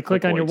 so now So I you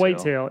click on your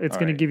whitetail. It's All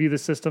going to right. give you the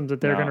systems that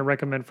they're Now- going to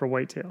recommend for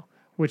whitetail,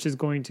 which is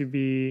going to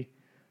be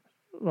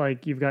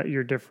like you've got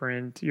your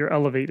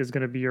Elevate is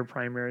going to be your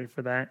primary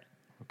for that.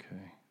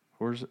 Okay.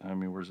 Where's it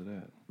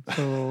at?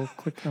 So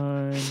click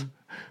on.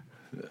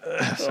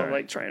 Sorry.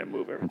 Like trying to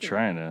move everything. I'm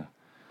trying to.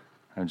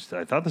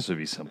 I thought this would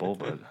be simple,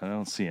 but I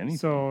don't see anything.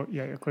 So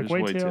yeah, you click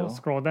There's whitetail, whitetail.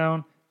 scroll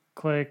down,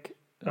 click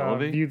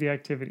Elevate? view the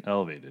activity.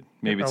 Elevated.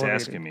 Maybe it's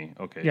elevated. asking me.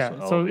 Okay. Yeah, so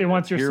it elevated.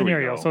 wants your Here we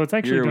scenario. go. So it's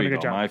actually Here doing we a good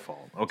go. job. My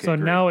fault. Okay. So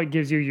great. now it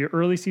gives you your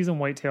early season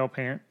whitetail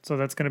pant. So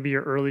that's going to be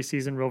your early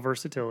season real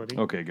versatility.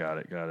 Okay, got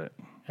it.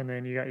 And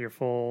then you got your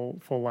full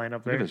lineup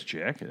Look there. at this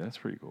jacket. That's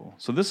pretty cool.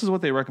 So this is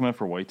what they recommend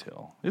for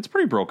whitetail. It's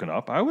pretty broken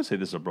up. I would say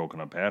this is a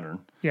broken up pattern.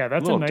 Yeah,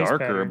 that's a little nice darker,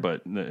 pattern.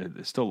 but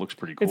it still looks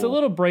pretty cool. It's a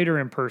little brighter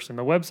in person.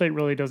 The website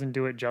really doesn't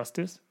do it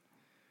justice.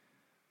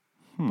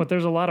 But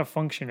there's a lot of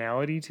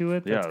functionality to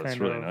it. Yeah, That's that's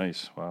kind really of,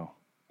 nice. Wow.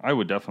 I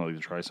would definitely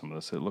try some of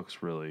this. It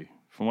looks really,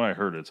 from what I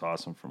heard, it's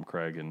awesome from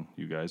Craig and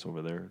you guys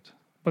over there. It's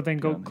But then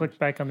go Yeah, click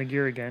back on the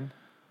gear again,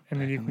 and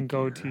then you on can the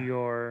go gear. to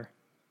your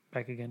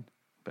back again,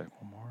 back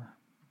one more.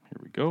 Here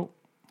we go.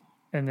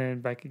 and then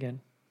back again.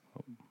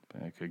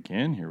 Back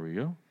again. Here we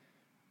go.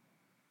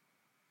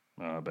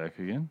 Back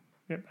again.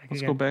 Yep, back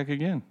Let's again. go back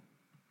again.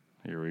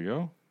 Here we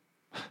go.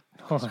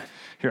 Hold on.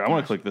 Here, I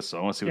want to click this. So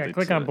I want to see what Yeah, they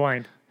click say. on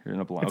blind. You're in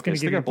a blind. It's Okay, gonna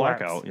so they give you got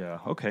blackout. blacks.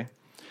 Yeah. Okay.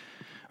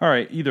 All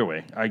right. Either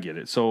way, I get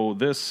it. So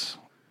this,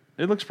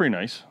 it looks pretty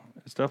nice.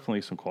 It's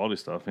definitely some quality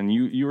stuff. And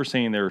you were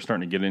saying they were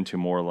starting to get into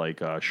more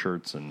like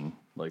shirts and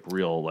like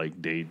real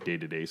like day to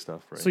day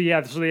stuff, right? So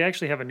yeah, so they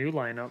actually have a new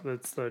lineup.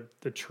 That's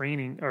the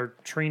training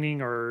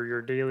or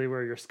your daily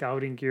wear, your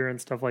scouting gear and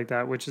stuff like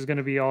that, which is going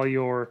to be all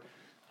your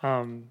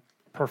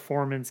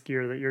performance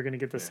gear that you're going to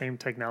get the same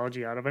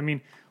technology out of. I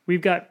mean,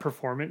 we've got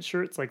performance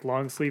shirts like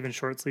long sleeve and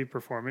short sleeve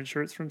performance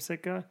shirts from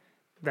Sitka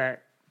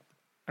that,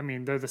 I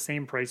mean, they're the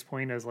same price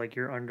point as like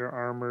your Under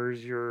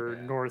Armours, your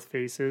North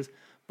Faces,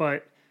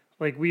 but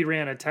like we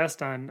ran a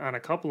test on a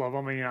couple of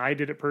them. I mean, I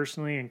did it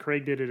personally and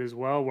Craig did it as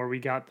well, where we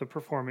got the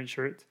performance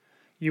shirts.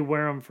 You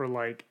wear them for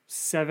like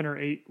 7 or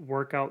 8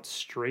 workouts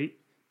straight.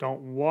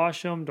 Don't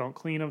wash them, don't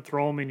clean them,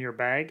 throw them in your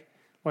bag.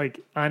 Like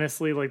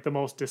honestly, like the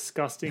most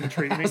disgusting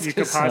treatment you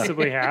could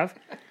possibly have.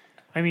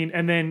 I mean,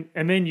 and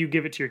then you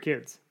give it to your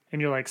kids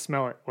and you're like,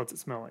 smell it. What's it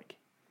smell like?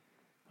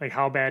 Like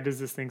how bad does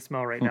this thing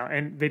smell right now?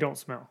 And they don't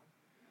smell.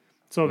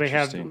 So they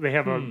have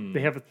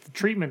a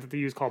treatment that they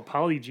use called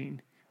Polygene,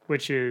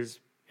 which is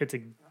it's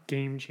a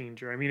game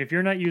changer. I mean, if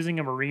you're not using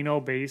a merino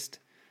based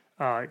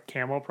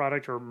camo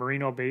product or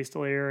merino based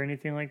layer or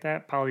anything like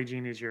that,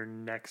 Polygene is your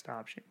next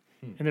option.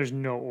 And there's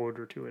no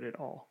odor to it at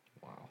all.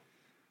 Wow.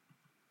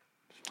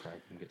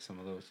 Craig can get some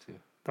of those too.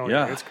 Oh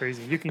Yeah. yeah, it's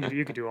crazy. You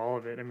could do all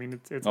of it. I mean,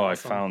 it's Oh,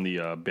 awesome. I found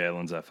the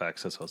Badlands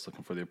FX. That's what I was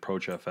looking for, the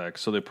Approach FX.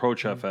 So the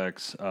Approach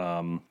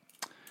FX,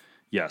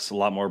 yes, a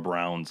lot more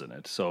browns in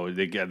it. So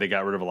they got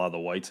rid of a lot of the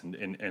whites, and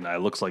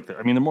it looks like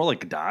they're more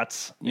like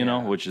dots, you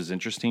know, which is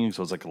interesting.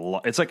 So it's like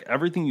it's like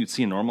everything you'd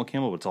see in normal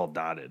camo, but it's all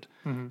dotted.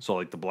 So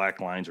like the black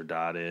lines are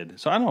dotted.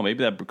 So I don't know,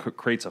 maybe that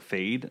creates a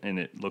fade, and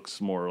it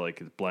looks more like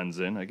it blends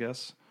in, I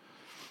guess.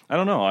 I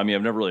don't know. I mean,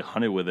 I've never really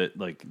hunted with it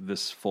like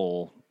this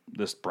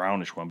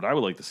brownish one, but I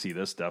would like to see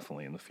this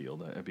definitely in the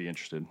field. I'd be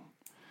interested.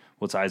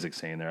 What's Isaac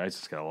saying there?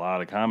 Isaac's got a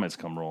lot of comments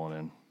come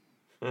rolling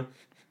in.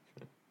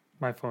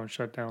 My phone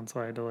shut down, so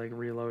I had to like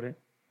reload it.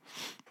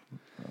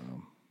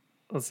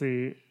 Let's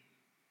see.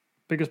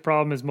 Biggest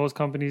problem is most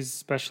companies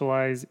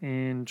specialize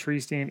in tree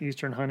stand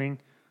eastern hunting,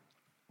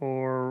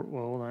 or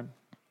well, hold on.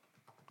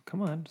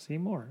 Come on, see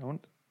more.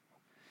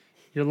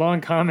 Your long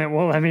comment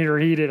won't let me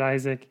read it,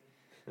 Isaac.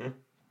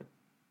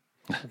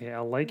 Okay,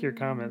 I'll like your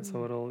comment,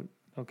 so it'll.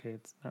 Okay,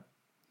 it's not.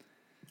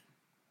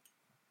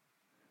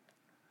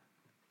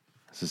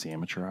 This is the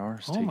amateur hour.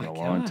 It's Oh taking my a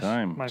long gosh.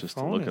 time My just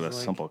to phone look at is a like-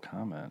 simple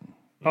comment.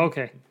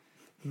 Okay.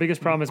 The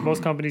biggest problem is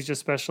most companies just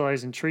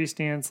specialize in tree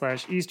stand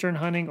 / eastern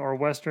hunting or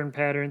western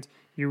patterns.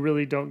 You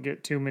really don't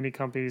get too many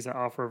companies that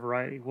offer a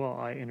variety. Well,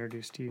 I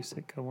introduced to you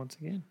Sitka once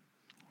again.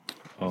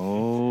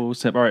 Oh,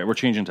 snap. All right, we're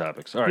changing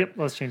topics. All right. Yep,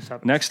 let's change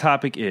topic. Next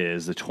topic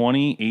is the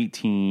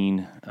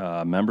 2018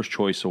 Members'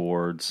 Choice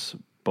Awards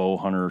Bow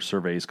Hunter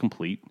Survey is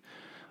complete.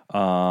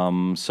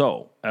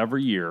 So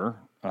every year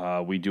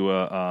we do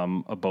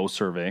a bow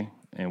survey,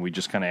 and we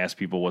just kind of ask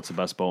people what's the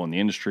best bow in the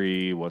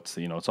industry.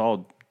 It's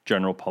all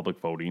general public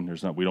voting.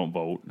 We don't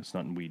vote. It's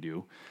nothing we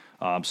do.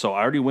 So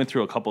I already went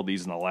through a couple of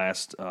these in the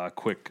last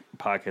quick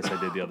podcast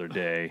I did the other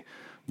day,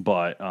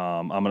 but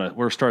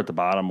we're start at the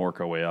bottom,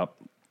 work our way up.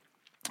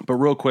 But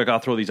real quick, I'll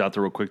throw these out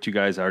there real quick to you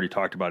guys. I already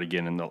talked about it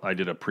again, and I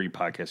did a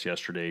pre-podcast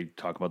yesterday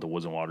talking about the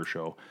Woods and Water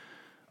Show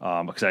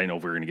because I didn't know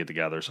if we were going to get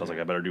together. So I was like,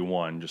 I better do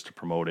one just to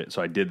promote it. So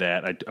I did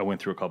that. I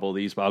went through a couple of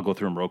these, but I'll go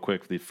through them real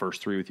quick, the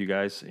first 3 with you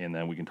guys, and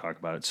then we can talk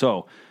about it.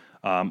 So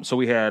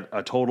we had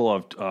a total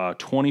of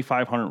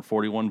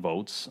 2,541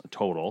 votes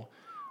total.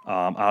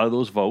 Out of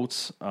those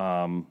votes,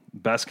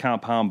 best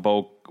compound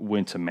bow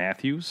went to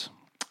Matthews.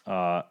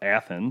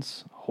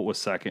 Athens was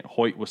second.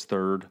 Hoyt was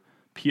third.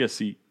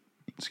 PSE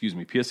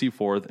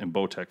fourth, and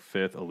Bowtech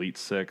fifth. Elite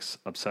 6,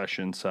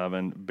 Obsession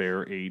 7,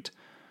 Bear 8,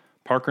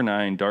 Parker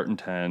 9, Darton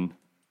 10.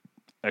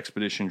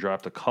 Expedition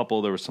dropped a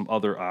couple. There were some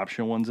other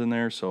option ones in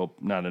there, so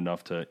not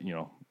enough to,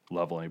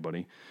 level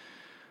anybody.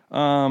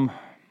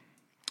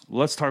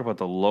 Let's talk about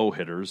the low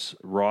hitters.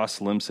 Ross,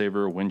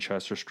 Limsaver,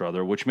 Winchester,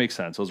 Struther, which makes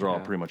sense. Those are all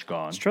pretty much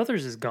gone.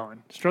 Struthers is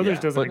gone. Struthers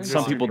doesn't But exist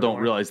some people don't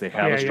anymore. realize they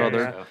have a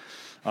Struther.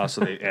 Yeah.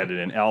 So they added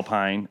in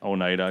Alpine,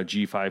 Oneida,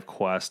 G5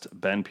 Quest,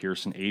 Ben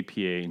Pearson,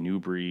 APA, New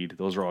Breed.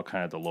 Those are all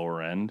kind of at the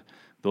lower end.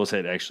 Those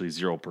had actually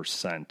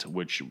 0%,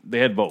 which they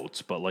had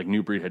votes, but like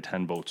New Breed had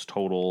 10 votes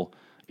total,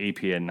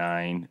 APA had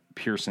 9,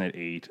 Pearson had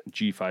 8,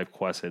 G5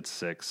 Quest had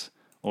 6,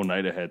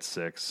 Oneida had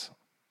 6,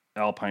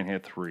 Alpine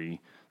had 3,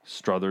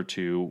 Struther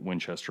 2,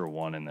 Winchester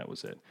 1, and that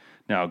was it.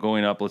 Now,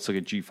 going up, let's look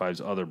at G5's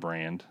other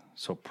brand.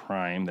 So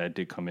Prime, that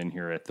did come in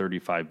here at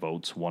 35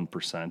 votes,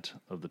 1%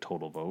 of the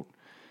total vote.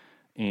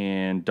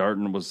 And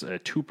Darton was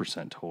at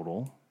 2%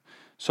 total.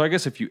 So I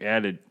guess if you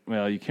added,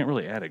 well, you can't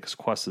really add it because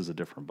Quest is a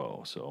different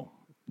bow, so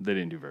they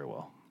didn't do very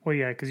well. Well,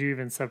 yeah, because you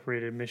even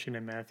separated Mission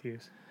and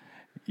Matthews.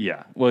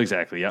 Yeah, well,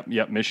 exactly.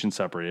 Yep. Mission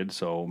separated,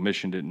 so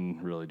Mission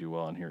didn't really do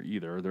well in here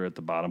either. They're at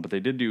the bottom, but they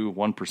did do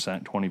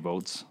 1%, 20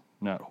 votes.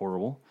 Not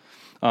horrible.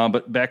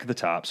 But back at the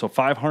top, so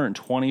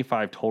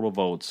 525 total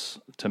votes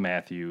to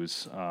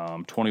Matthews,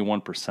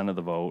 21% of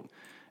the vote.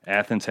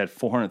 Athens had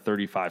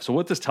 435. So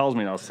what this tells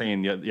me, and I was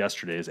saying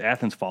yesterday, is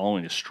Athens'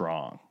 following is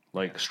strong,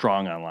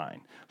 strong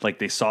online. Like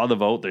they saw the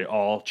vote, they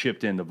all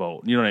chipped in to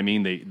vote. You know what I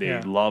mean?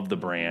 They love the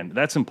brand.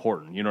 That's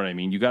important. You know what I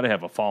mean? You got to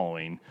have a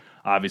following.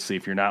 Obviously,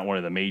 if you're not one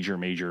of the major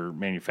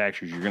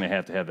manufacturers, you're going to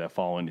have that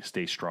following to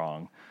stay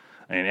strong.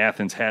 And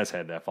Athens has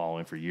had that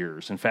following for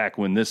years. In fact,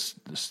 when this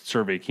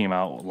survey came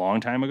out a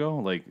long time ago,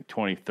 like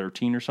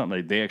 2013 or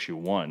something, they actually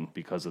won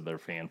because of their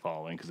fan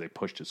following because they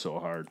pushed it so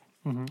hard.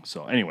 Mm-hmm.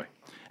 So anyway,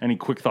 any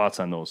quick thoughts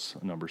on those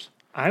numbers?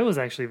 I was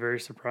actually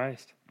very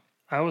surprised.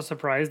 I was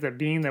surprised that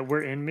being that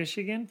we're in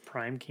Michigan,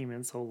 Prime came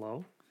in so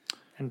low.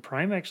 And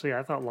Prime actually,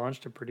 I thought,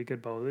 launched a pretty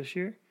good bow this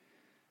year.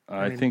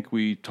 I think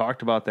we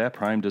talked about that.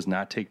 Prime does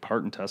not take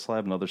part in Test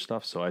Lab and other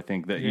stuff, so I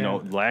think that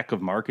lack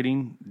of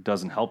marketing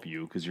doesn't help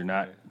you because you're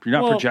not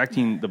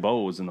projecting the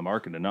bows in the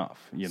market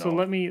enough. So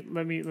let me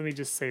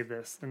just say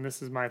this, and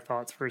this is my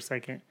thoughts for a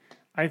second.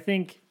 I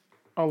think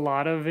a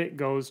lot of it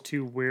goes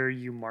to where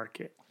you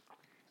market,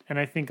 and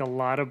I think a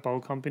lot of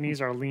bow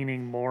companies are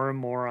leaning more and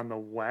more on the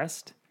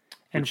West.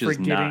 And Which is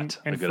not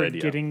a good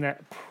idea. Forgetting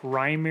that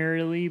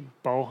primarily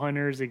bow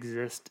hunters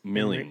exist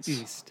millions, in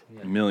the East.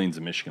 Millions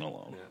in Michigan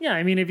alone. Yeah,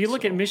 I mean, if you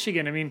look at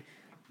Michigan, I mean,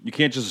 you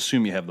can't just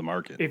assume you have the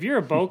market. if you're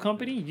a bow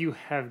company, you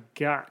have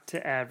got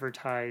to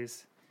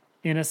advertise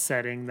in a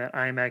setting that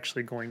I'm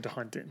actually going to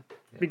hunt in.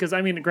 Yeah. Because,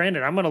 I mean,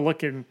 granted, I'm going to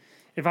look in,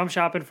 if I'm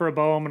shopping for a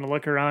bow, I'm going to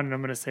look around and I'm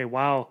going to say,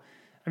 wow.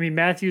 I mean,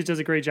 Matthews does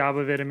a great job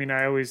of it. I mean,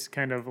 I always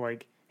kind of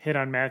like hit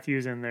on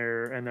Matthews and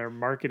their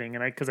marketing,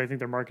 and because I think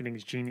their marketing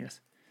is genius.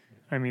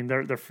 I mean,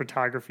 their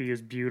photography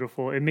is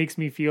beautiful. It makes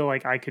me feel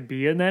like I could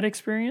be in that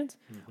experience,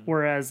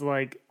 whereas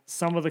like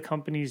some of the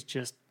companies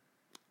just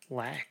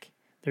lack.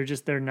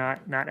 They're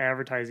not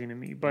advertising to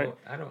me. But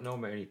I don't know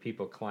many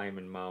people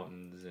climbing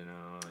mountains, And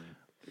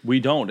we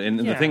don't, and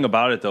the thing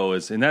about it though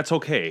is, and that's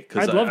okay.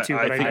 Because I'd love to.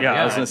 I think,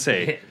 I was going to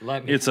say,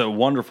 it's a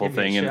wonderful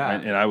thing, and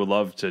I would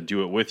love to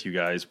do it with you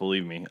guys.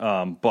 Believe me.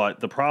 But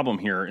the problem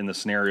here in the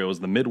scenario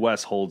is the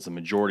Midwest holds the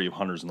majority of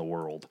hunters in the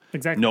world.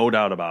 Exactly, no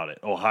doubt about it.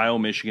 Ohio,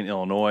 Michigan,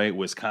 Illinois,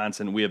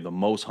 Wisconsin, we have the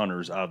most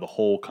hunters out of the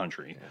whole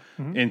country,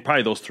 in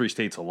probably those 3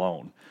 states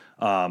alone.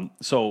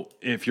 So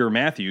if you're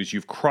Matthews,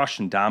 you've crushed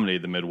and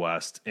dominated the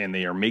Midwest, and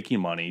they are making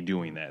money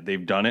doing that.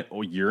 They've done it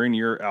year in,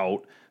 year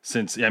out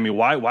since, I mean,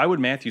 why would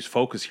Matthews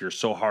focus here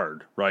so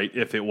hard, right?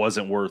 If it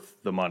wasn't worth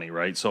the money,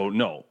 right? So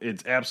no,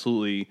 it's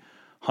absolutely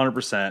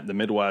 100% the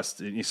Midwest,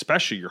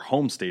 especially your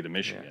home state of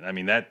Michigan. Yeah. I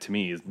mean, that to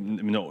me is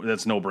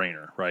that's no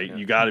brainer, right? Yeah.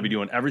 You got to be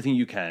doing everything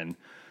you can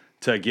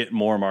to get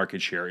more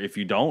market share. If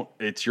you don't,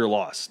 it's your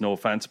loss. No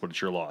offense, but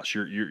it's your loss.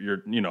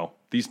 You're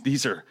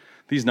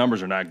these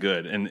numbers are not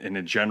good. And in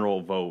a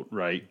general vote,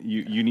 right?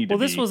 You need to. Well,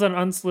 this was an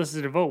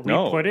unsolicited vote. We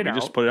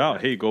just put it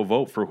out. Hey, go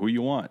vote for who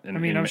you want. And, I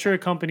mean, I'm sure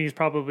companies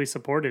probably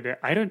supported it.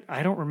 I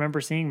don't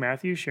remember seeing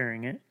Matthews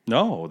sharing it.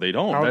 No, they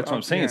don't. That's what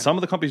I'm saying. Yeah. Some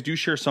of the companies do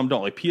share, some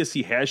don't. Like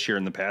PSC has shared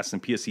in the past,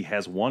 and PSC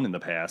has won in the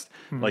past,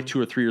 like 2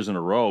 or 3 years in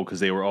a row, because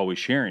they were always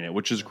sharing it,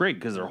 which is great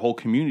because their whole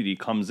community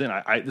comes in.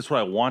 That's what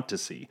I want to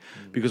see,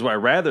 because what I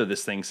rather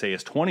this thing say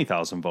is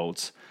 20,000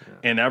 votes,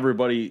 and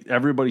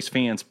everybody's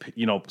fans,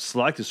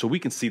 selected, so we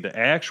can see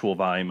the actual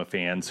volume of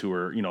fans who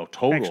are,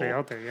 total actually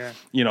out there,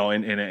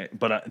 yeah.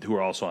 But who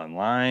are also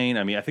online.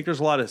 I mean, I think there's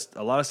a lot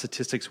of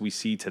statistics we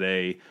see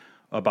today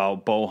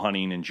about bow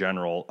hunting in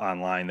general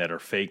online that are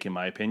fake, in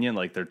my opinion.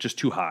 Like, they're just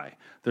too high.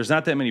 There's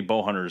not that many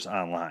bow hunters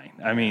online.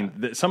 I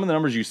mean, some of the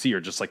numbers you see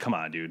are just like, come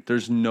on, dude.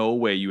 There's no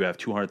way you have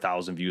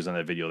 200,000 views on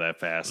that video that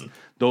fast.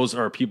 Those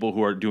are people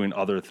who are doing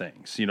other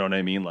things. You know what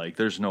I mean? Like,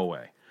 there's no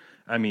way.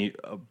 I mean,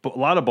 a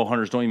lot of bow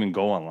hunters don't even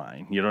go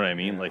online. You know what I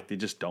mean? Like they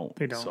just don't.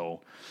 They don't.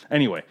 So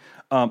anyway,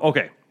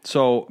 okay.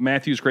 So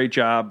Matthews, great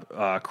job.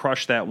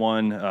 Crushed that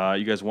one.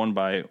 You guys won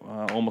by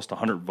almost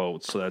 100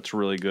 votes, so that's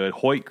really good.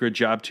 Hoyt, good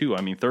job too.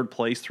 I mean, third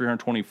place,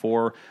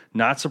 324.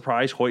 Not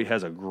surprised. Hoyt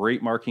has a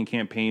great marketing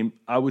campaign.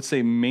 I would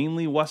say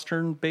mainly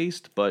Western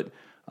based, but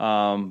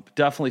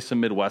definitely some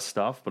Midwest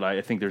stuff. But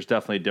I think there's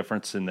definitely a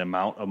difference in the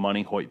amount of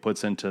money Hoyt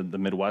puts into the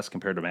Midwest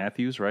compared to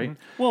Matthews, right?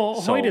 Well,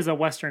 So- Hoyt is a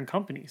Western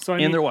company, so I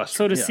And mean, they're Western,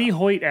 so to yeah. see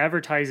Hoyt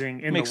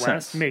advertising in Makes the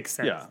West sense. makes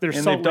sense. Yeah. They're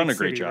And Salt they've done Lake a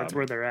great City, job. That's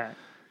where they're at.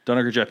 Done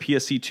a good job.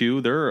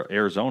 PSC2, they're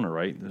Arizona,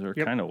 right? They're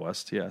Yep. kind of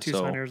west, yeah.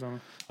 Tucson, so Arizona.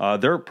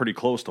 they're pretty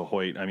close to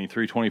Hoyt. I mean,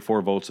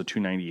 324 votes to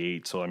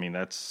 298. So I mean,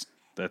 that's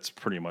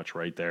pretty much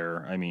right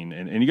there. I mean,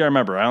 and you got to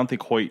remember, I don't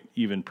think Hoyt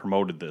even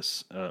promoted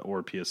this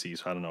or PSC.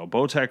 So I don't know.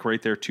 Bowtech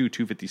right there too,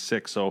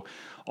 256. So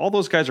all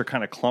those guys are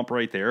kind of clumped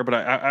right there. But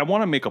I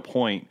want to make a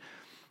point.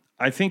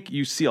 I think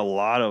you see a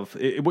lot of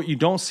what you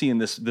don't see in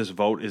this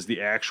vote is the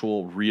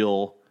actual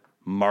real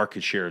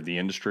market share of the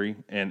industry,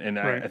 and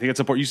Right. I think it's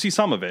important. You see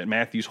some of it,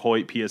 Matthews,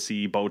 Hoyt,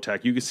 PSC,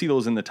 Bowtech. You can see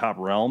those in the top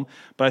realm,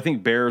 but I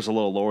think Bear is a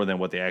little lower than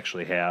what they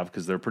actually have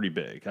because they're pretty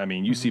big. I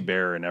mean, you see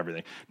Bear and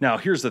everything. Now,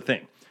 here's the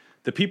thing.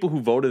 The people who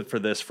voted for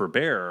this for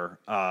Bear,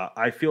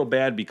 I feel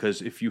bad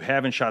because if you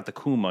haven't shot the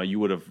Kuma, you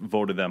would have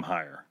voted them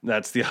higher.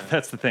 That's the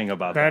thing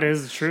about That them.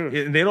 is true.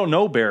 They don't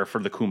know Bear for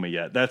the Kuma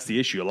yet. That's the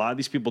issue. A lot of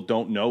these people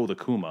don't know the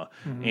Kuma.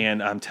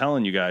 And I'm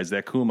telling you guys,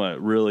 that Kuma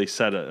really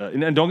set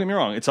and don't get me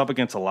wrong, it's up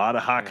against a lot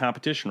of hot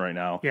competition right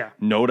now. Yeah.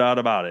 No doubt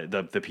about it.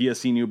 The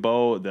PSC new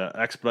bow, the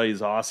Expedite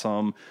is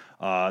awesome.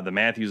 The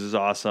Matthews is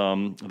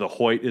awesome. The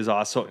Hoyt is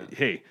awesome.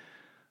 Hey,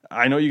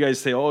 I know you guys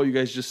say, oh, you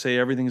guys just say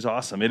everything's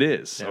awesome. It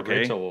is, That okay?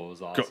 Rachel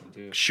was awesome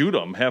too. Shoot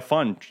them. Have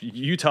fun.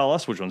 You tell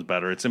us which one's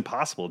better. It's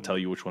impossible to tell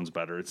you which one's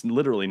better. It's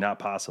literally not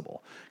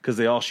possible because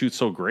they all shoot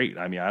so great.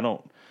 I mean, I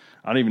don't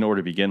even know where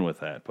to begin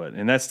with that.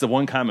 And that's the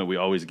one comment we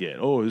always get.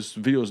 Oh, this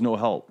video is no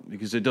help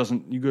because it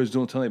doesn't. You guys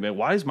don't tell anybody.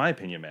 Why does my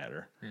opinion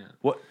matter?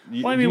 What?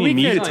 Well, I you mean, need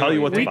me we to could tell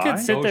you what we to buy? could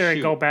sit Go there and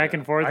shoot. go back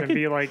and forth I and could-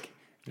 be like,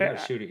 You gotta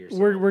shoot it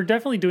yourself. we're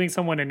definitely doing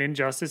someone an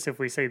injustice if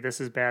we say this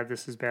is bad,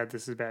 this is bad,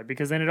 this is bad,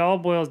 because then it all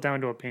boils down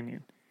to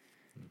opinion.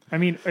 I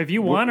mean, if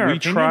you want our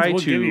opinions, we'll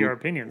give you our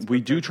opinions. We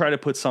do try to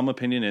put some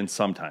opinion in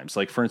sometimes.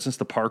 Like, for instance,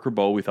 the Parker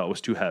bow we thought was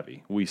too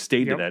heavy. We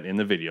stated Yep. that in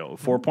the video.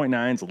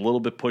 4.9 is a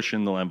little bit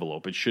pushing the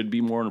envelope. It should be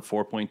more than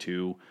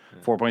 4.2,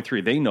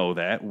 4.3. They know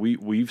that.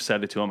 We've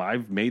said it to them.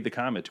 I've made the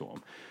comment to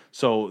them.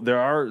 So there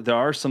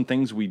are some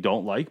things we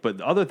don't like, but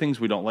the other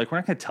things we don't like, we're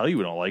not going to tell you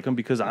we don't like them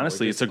because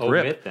honestly, it's a just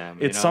grip. omit them,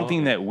 you It's know?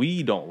 something that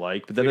we don't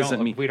like, but that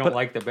doesn't mean we don't but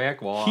like the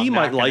back wall. he I'm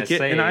might not like gonna it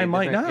say and I the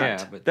might back- not.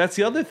 Yeah, but That's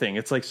the other thing.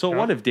 It's like, so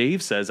what if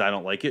Dave says I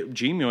don't like it?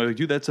 Jamie, like,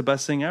 dude, that's the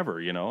best thing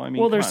ever. You know, I mean,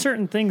 well, come there's on.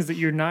 certain things that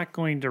you're not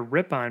going to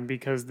rip on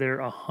because they're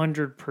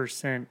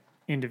 100%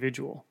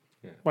 individual.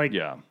 Like,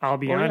 Yeah. I'll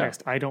be Oh, yeah.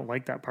 honest, I don't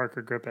like that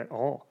Parker grip at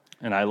all.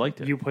 And I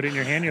liked it. You put it in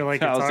your hand, you're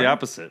like, I it's was the hard.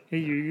 opposite. Hey,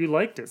 you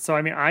liked it. So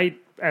I mean,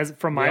 as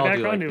from we my all do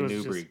background, like it the was new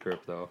just breed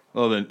grip though.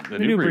 Oh, the the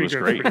new new breed breed was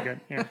grip's great. pretty good.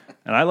 Yeah.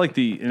 And I like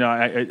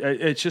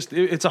it's just,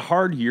 it's a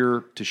hard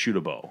year to shoot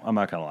a bow. I'm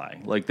not going to lie.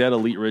 Like, that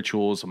Elite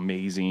Ritual is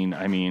amazing.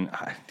 I mean,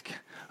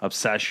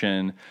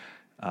 Obsession.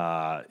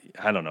 I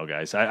don't know,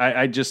 guys.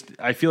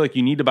 I feel like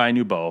you need to buy a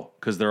new bow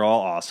because they're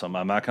all awesome.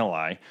 I'm not going to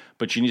lie.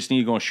 But you just need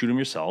to go and shoot them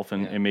yourself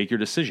and make your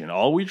decision.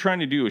 All we're trying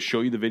to do is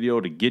show you the video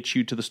to get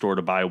you to the store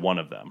to buy one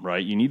of them,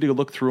 right? You need to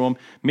look through them.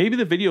 Maybe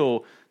the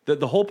video,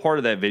 the whole part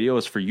of that video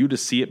is for you to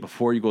see it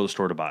before you go to the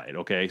store to buy it,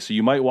 okay? So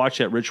you might watch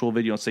that Ritual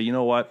video and say, you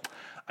know what?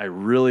 I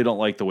really don't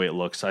like the way it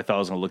looks. I thought it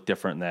was going to look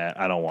different than that.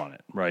 I don't want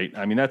it, right?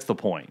 I mean, that's the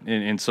point.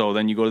 And so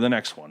then you go to the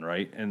next one,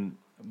 right?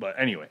 But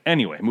anyway,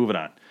 moving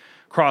on.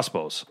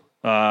 Crossbows.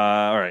 All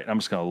right, I'm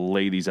just going to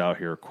lay these out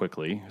here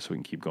quickly so we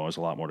can keep going. There's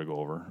a lot more to go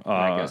over.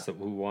 I guess who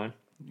won?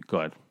 Go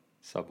ahead.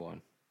 Sub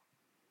one.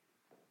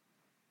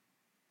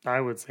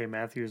 I would say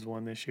Matthews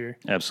won this year.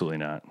 Absolutely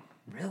not.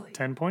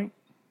 10 point.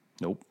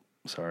 Nope.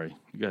 Sorry.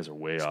 You guys are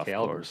way off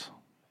Caliber. course.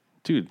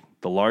 Dude,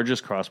 the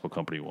largest crossbow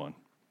company won.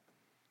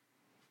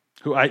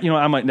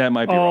 That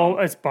might be wrong. Oh,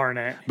 it's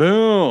Barnett.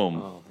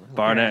 Boom.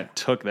 Barnett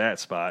took that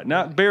spot.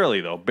 Not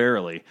barely, though.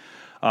 Barely.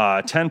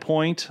 10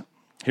 point.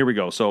 Here we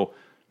go. So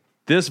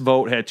this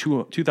vote had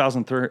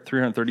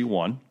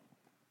 2,331.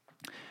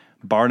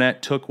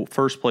 Barnett took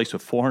first place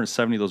with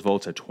 470 of those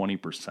votes at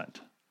 20%.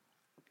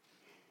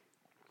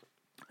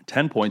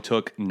 10 point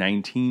took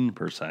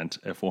 19%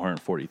 at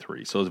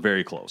 443. So it was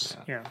very close.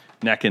 Yeah.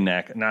 Neck and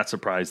neck. Not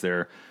surprised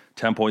there.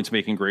 10 points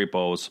making great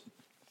bows.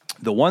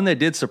 The one that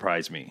did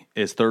surprise me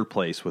is third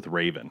place with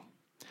Raven.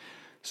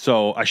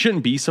 So I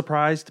shouldn't be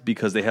surprised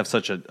because they have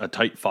such a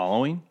tight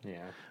following. Yeah.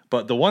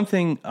 But the one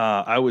thing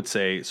I would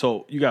say,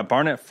 so you got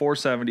Barnett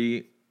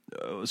 470.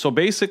 So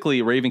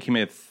basically, Raven came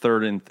in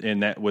third in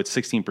that with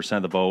 16%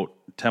 of the vote,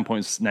 10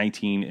 points,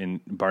 19, and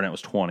Barnett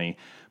was 20.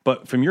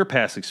 But from your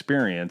past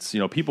experience,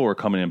 people were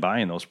coming and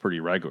buying those pretty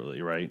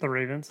regularly, right? The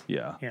Ravens.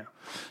 Yeah. Yeah.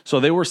 So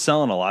they were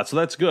selling a lot. So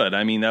that's good.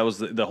 I mean, that was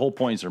the whole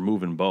point is they're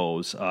moving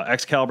bows.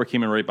 Excalibur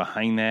came in right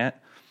behind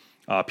that.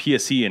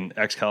 PSE and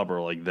Excalibur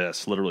are like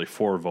this, literally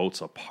 4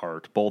 votes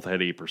apart. Both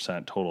had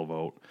 8% total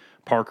vote.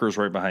 Parker's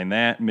right behind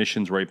that.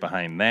 Mission's right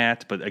behind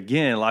that. But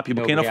again, a lot of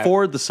people can't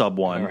afford the sub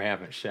one. Or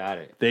haven't shot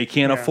it. They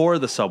can't afford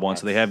the sub one,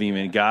 so they haven't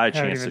even got a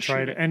chance to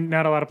shoot it. And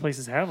not a lot of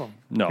places have them.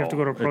 No, you have to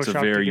go to a pro it's a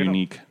shop very to get 'em.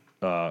 unique,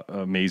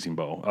 amazing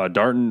bow.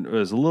 Darton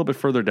is a little bit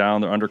further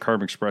down. They're under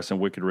Carbon Express and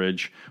Wicked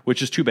Ridge,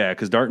 which is too bad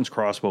because Darton's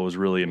crossbow is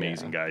really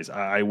amazing, guys.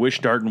 I wish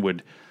Darton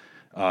would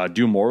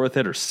do more with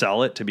it or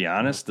sell it, to be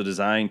honest. The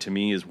design, to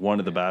me, is one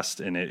of the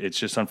best, and it's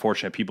just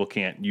unfortunate people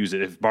can't use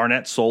it. If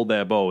Barnett sold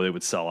that bow, it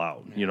would sell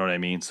out. You know what I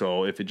mean?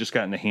 So if it just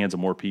got in the hands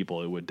of more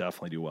people, it would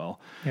definitely do well.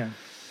 Yeah.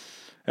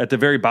 At the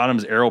very bottom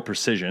is Arrow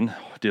Precision.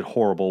 Did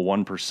horrible,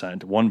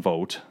 1%, 1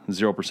 vote,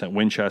 0%.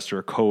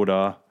 Winchester,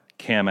 Coda,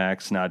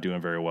 Camex, not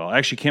doing very well.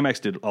 Actually, Camex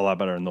did a lot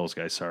better than those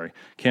guys, sorry.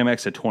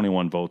 Camex had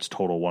 21 votes,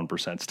 total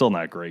 1%. Still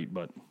not great,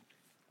 but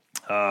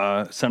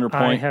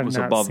Centerpoint was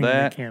above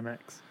that. Camex.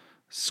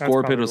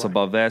 Scorpid was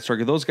above that. So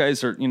those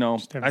guys are, haven't I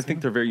seen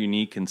think they're very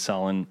unique in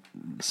selling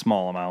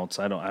small amounts.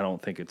 I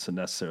don't think it's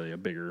necessarily a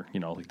bigger,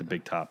 like the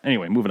big top.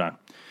 Anyway, moving on.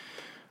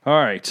 All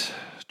right.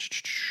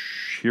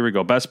 Here we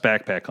go. Best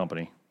backpack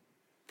company.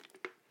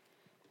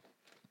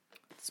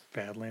 It's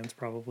Badlands,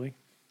 probably.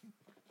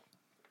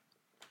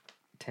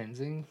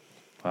 Tenzing?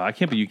 I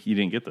can't believe you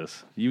didn't get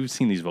this. You've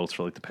seen these votes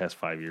for like the past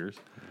 5 years.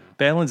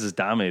 Badlands has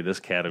dominated this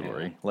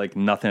category like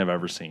nothing I've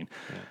ever seen.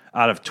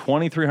 Out of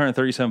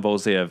 2,337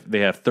 votes, they have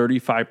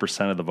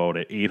 35% of the vote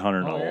at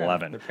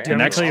 811. The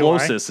next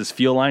closest is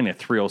Field Line at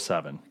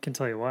 307. I can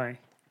tell you why.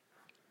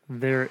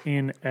 They're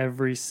in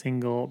every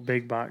single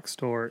big box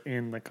store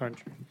in the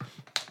country.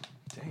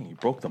 Dang, you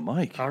broke the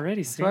mic.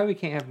 Already, That's see? why we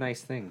can't have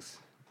nice things.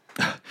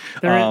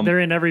 They're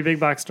in every big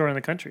box store in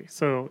the country.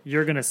 So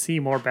you're going to see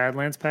more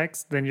Badlands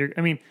packs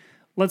than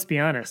let's be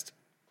honest.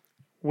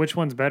 Which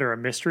one's better, a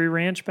Mystery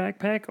Ranch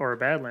backpack or a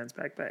Badlands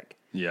backpack?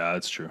 Yeah,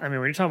 that's true. I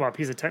mean, when you're talking about a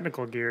piece of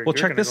technical gear, Well, you're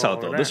check gonna this go out,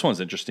 over though. that. This one's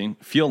interesting.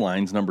 Field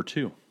Line's number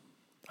 2.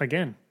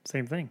 Again,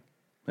 same thing.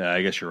 Yeah,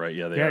 I guess you're right.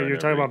 Yeah, they Yeah, are. you're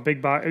talking about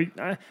big box.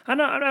 I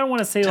don't want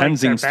to say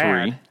Tenzing's like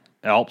they're bad.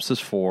 3. Alps is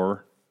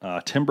 4.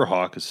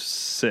 Timberhawk is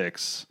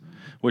 6,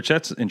 which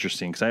that's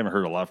interesting because I haven't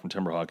heard a lot from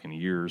Timberhawk in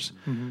years.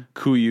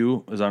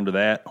 Kuyu is under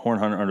that. Horn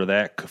Hunter under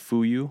that.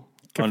 Kafaru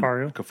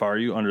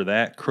under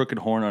that. Crooked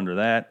Horn under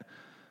that.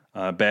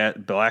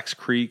 Blacks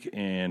Creek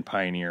and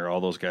Pioneer, all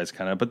those guys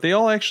kind of, but they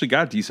all actually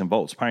got decent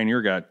votes.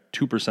 Pioneer got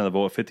 2% of the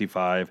vote at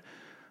 55.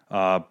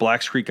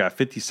 Blacks Creek got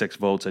 56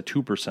 votes at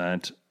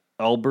 2%.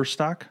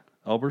 Elberstock?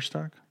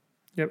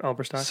 Yep,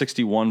 Elberstock.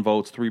 61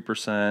 votes,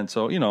 3%.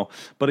 So,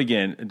 but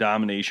again,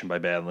 domination by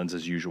Badlands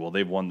as usual.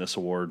 They've won this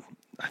award,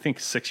 I think,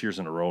 6 years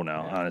in a row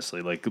now,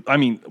 honestly.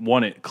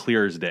 Won it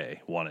clear as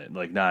day. Won it.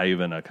 Like, not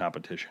even a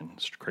competition.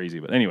 It's crazy.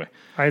 But anyway.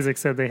 Isaac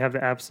said they have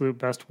the absolute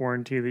best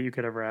warranty that you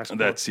could ever ask for.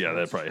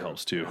 That probably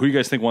helps, too. Who do you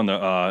guys think won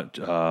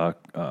the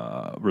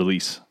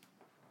release?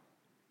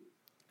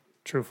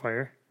 True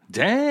Fire.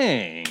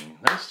 Dang.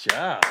 Nice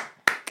job.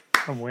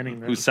 I'm winning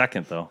this. Who's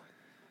second, though?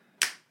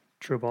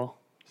 True Ball.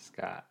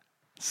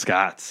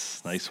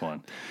 Scott's. Nice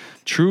one.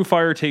 True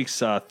Fire takes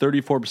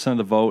 34% of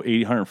the vote,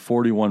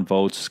 841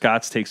 votes.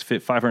 Scott's takes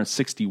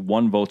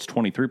 561 votes,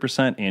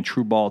 23%. And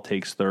True Ball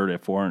takes third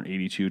at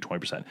 482,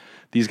 20%.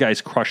 These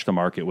guys crush the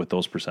market with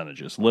those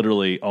percentages.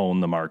 Literally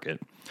own the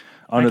market.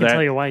 Under I can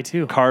tell you why,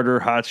 too. Carter,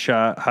 Hot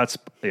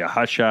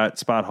Shot,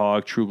 Spot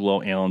Hog, True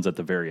Glow, Allen's at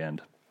the very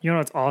end. You know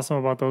what's awesome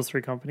about those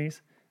 3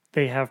 companies?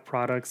 They have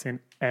products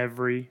in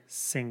every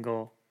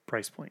single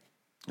price point.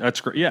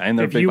 That's great. Yeah, and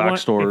they're big box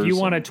stores. If you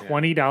want a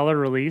 $20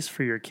 release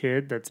for your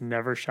kid that's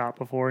never shot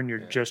before and you're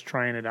just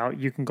trying it out,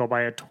 you can go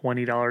buy a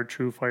 $20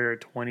 True Fire, a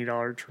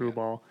 $20 True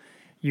Ball.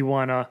 You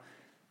want a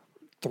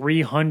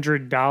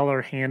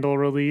 $300 handle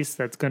release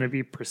that's going to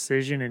be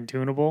precision and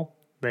tunable,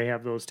 they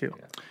have those too.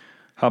 Yeah.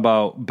 How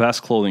about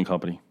best clothing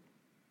company?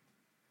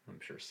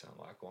 I'm sure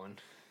Scentlock won.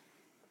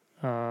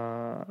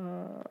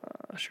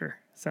 Sure.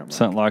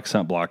 Scentlock,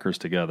 Scent Blockers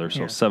together.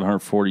 So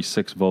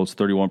 746 votes,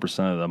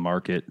 31% of the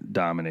market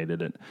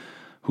dominated it.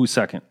 Who's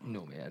second?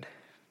 Nomad.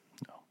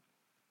 No.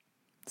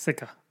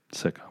 Sitka.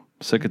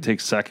 Sitka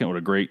takes second with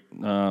a great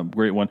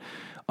one.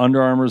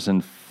 Under Armour's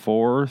in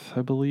fourth,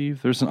 I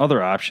believe. There's an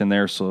other option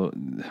there. So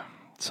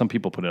some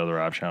people put another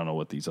option. I don't know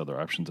what these other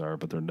options are,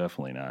 but they're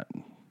definitely not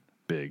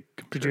big.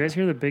 Did you guys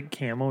hear the big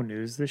camo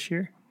news this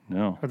year?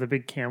 No. Or the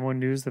big camo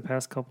news the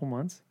past couple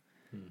months?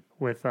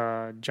 With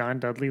John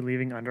Dudley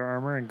leaving Under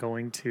Armour and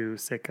going to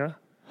Sitka.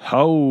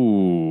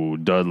 Oh,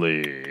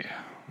 Dudley.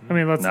 I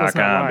mean, let's knock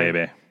not on, lie.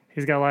 baby.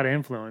 He's got a lot of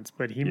influence,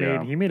 but he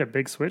made a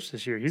big switch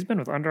this year. He's been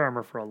with Under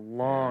Armour for a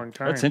long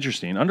time. That's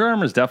interesting. Under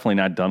Armour's definitely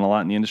not done a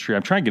lot in the industry.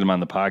 I'm trying to get him on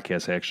the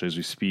podcast actually as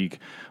we speak,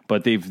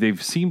 but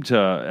they've seemed to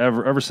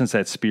ever since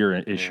that Spear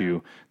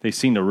issue, they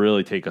seem to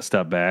really take a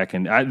step back,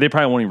 and they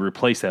probably won't even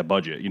replace that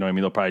budget. You know what I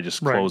mean? They'll probably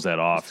just close that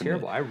off. It's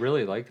terrible. I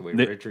really like the way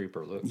Ridge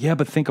Reaper looks. Yeah,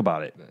 but think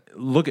about it.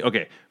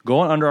 Go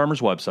on Under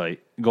Armour's website.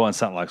 Go on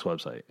Scentlock's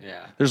website.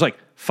 Yeah. There's like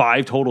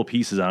 5 total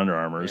pieces on Under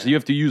Armour. So you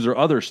have to use their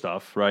other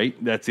stuff, right?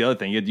 That's the other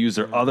thing. You have to use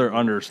their other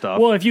under stuff.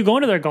 Well, if you go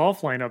into their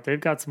golf lineup,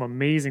 they've got some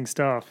amazing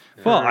stuff.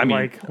 Well, for, I mean,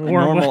 like warm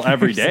normal weather.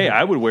 every day.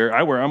 I'm wearing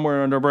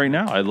Under Armour right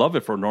now. I love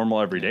it for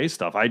normal everyday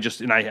stuff.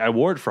 I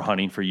wore it for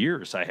hunting for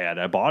years.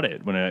 I bought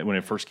it when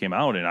it first came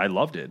out, and I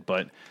loved it.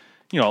 But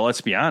let's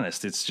be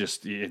honest. It's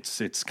just it's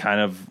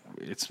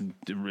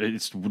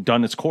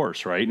done its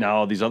course right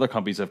now. These other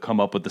companies have come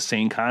up with the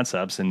same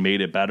concepts and made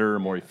it better,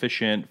 more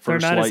efficient. They're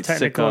First not as Light,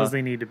 technical Sitka. as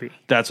they need to be.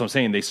 That's what I'm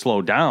saying. They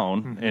slowed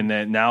down, and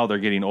then now they're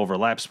getting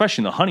overlapped,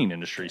 especially in the hunting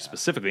industry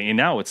specifically. And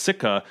now with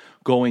Sitka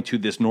going to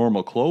this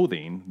normal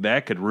clothing,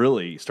 that could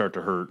really start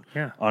to hurt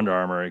Under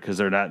Armour because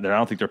I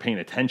don't think they're paying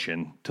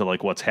attention to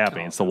like what's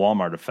happening. It's the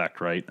Walmart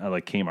effect, right?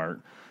 Like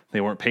Kmart. They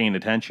weren't paying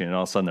attention, and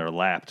all of a sudden they're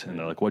lapped, and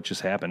they're like, "What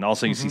just happened?"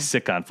 Also, you see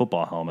Sitka on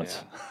football helmets.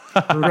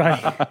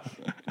 Right.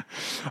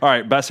 All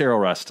right, best arrow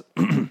rest.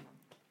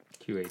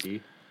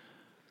 QAD.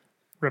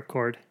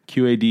 Ripcord.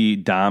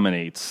 QAD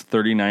dominates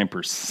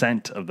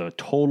 39% of the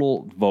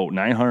total vote,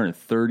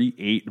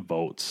 938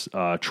 votes.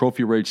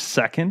 Trophy Ridge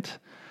second,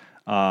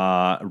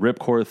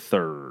 Ripcord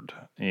third,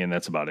 and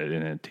that's about it.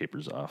 And it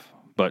tapers off,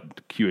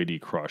 but QAD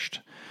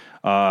crushed.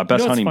 Best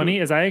What's hunting funny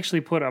boot. is I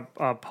actually put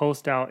a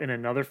post out in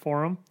another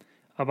forum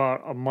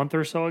about a month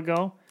or so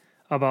ago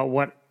about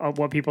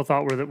what people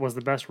thought was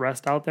the best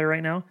rest out there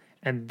right now,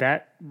 and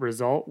that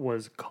result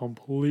was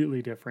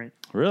completely different.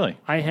 Really?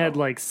 I had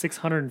like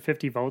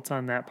 650 votes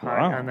on that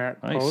Wow, on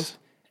that nice. post,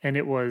 and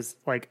it was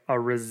like a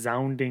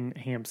resounding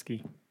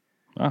Hamsky.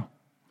 Oh,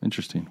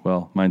 interesting.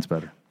 Well, mine's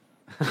better.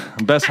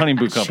 Best hunting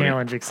boot company.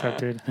 Challenge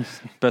accepted.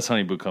 Best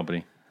hunting boot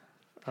company.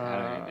 I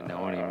don't even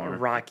know anymore.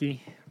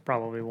 Rocky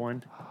probably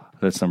won.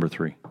 That's number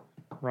 3.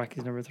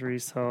 Rocky's number 3.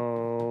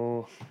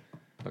 So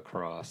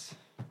Lacrosse.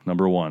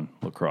 Number 1,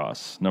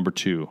 Lacrosse. Number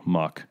 2,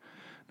 Muck.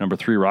 Number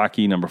 3,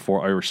 Rocky. Number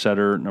 4, Irish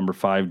Setter. Number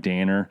 5,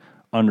 Danner.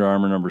 Under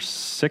Armour. Number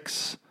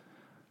 6,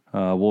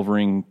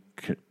 Wolverine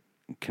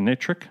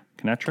Kinetric.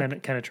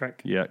 Kenetrek.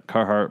 Yeah,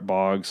 Carhartt,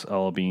 Boggs,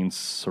 Ella Beans,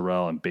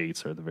 Sorel, and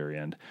Bates are at the very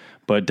end.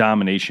 But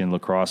domination,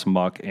 Lacrosse,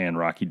 Muck, and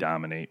Rocky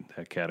dominate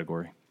that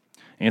category.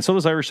 And so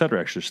does Irish Setter,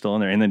 actually, still in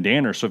there. And then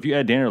Danner. So if you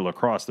add Danner to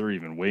Lacrosse, they're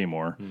even way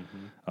more.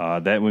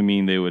 That would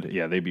mean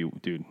they'd be,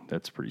 dude,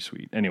 that's pretty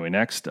sweet. Anyway,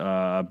 next,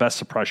 best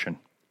suppression.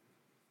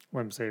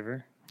 Limb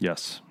Saver.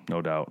 Yes,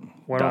 no doubt.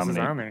 What else is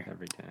on there?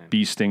 Every time.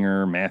 Bee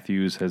Stinger,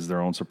 Matthews has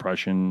their own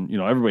suppression.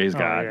 Everybody's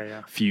got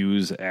yeah.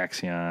 Fuse,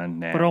 Axion,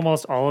 Nap. But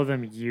almost all of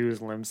them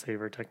use Limb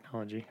Saver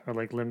technology or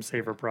like Limb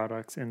Saver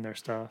products in their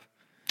stuff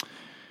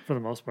for the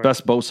most part.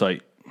 Best bow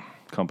sight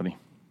company.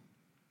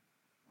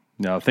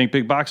 Now, think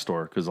big box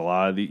store because a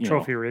lot of the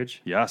Trophy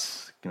Ridge.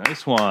 Yes,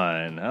 nice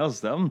one. I'm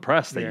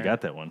impressed that you Yeah.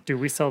 got that one. Dude,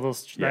 we sell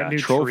those Yeah, that new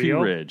Trophy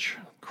trio. Ridge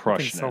Thing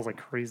crushed sells it. like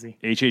crazy.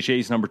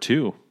 HHA's number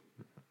 2.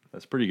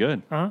 That's pretty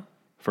good. Huh?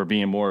 For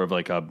being more of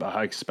like a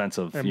high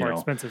expensive, And more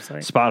expensive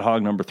site. Spot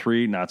Hog number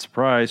 3, not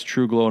surprised.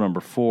 True Glow number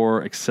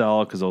 4,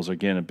 Excel because those are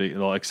again a big.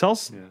 Well,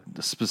 Excel's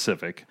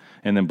specific,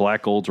 and then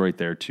Black Gold's right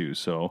there too.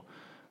 So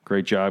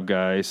great job,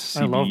 guys.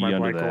 CBE I love my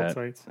under Black Gold that.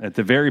 sites. At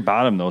the very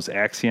bottom, those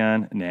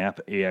Axion, Nap,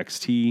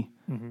 AXT,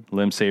 Mm-hmm.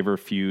 Limb Saver,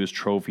 Fuse,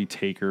 Trophy,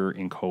 Taker,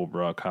 and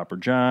Cobra, Copper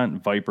John,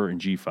 Viper,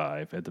 and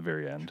G5 at the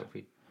very end.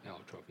 Trophy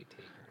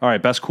taker. All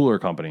right, best cooler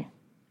company.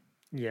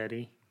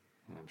 Yeti.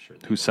 I'm sure.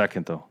 Who's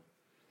second though?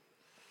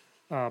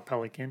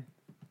 Pelican.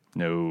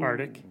 No.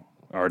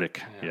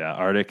 Arctic. Yeah,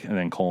 Arctic, and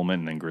then Coleman,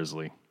 and then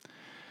Grizzly.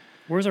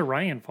 Where's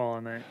Orion fall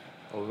on that?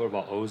 Oh, what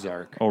about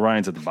Ozark?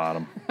 Orion's at the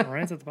bottom.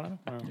 Orion's at the bottom?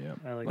 Oh, Yeah.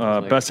 I like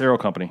that. Best arrow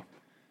company.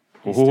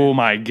 Oh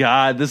my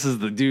God, this is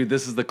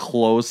the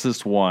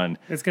closest one.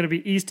 It's going to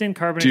be Easton,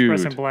 Carbon Dude.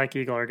 Express, and Black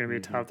Eagle are going to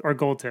be top. Or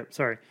Gold Tip,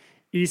 sorry.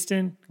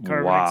 Easton,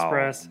 Carbon Wow,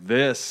 Express.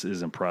 this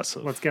is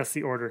impressive. Let's guess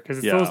the order. Because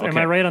it's Yeah, those. Am I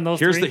okay. right on those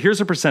here's three? Here's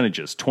the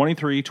percentages: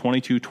 23,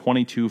 22,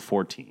 22,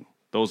 14.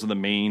 Those are the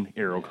main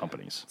arrow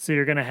companies. So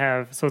you're going to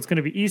have, so it's going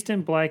to be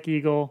Easton, Black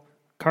Eagle,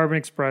 Carbon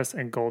Express,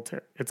 and Gold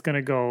Tip. It's going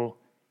to go,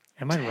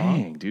 am I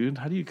wrong? Dang, dude,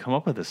 how do you come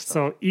up with this stuff?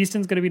 So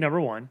Easton's going to be number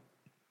 1.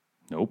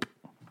 Nope.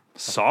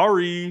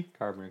 Sorry.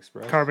 Carbon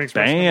Express. Carbon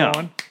Express Bam. number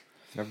 1.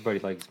 Everybody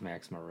likes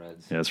Maxima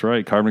Reds. Yeah, that's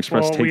right. Carbon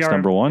Express Well, we takes are-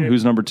 number 1.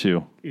 Who's number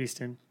 2?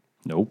 Easton.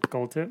 Nope.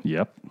 Gold Tip.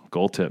 Yep.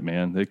 Gold Tip,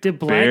 man. They Did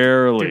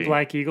barely. Did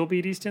Black Eagle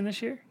beat Easton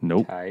this year?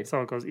 Nope. Tied.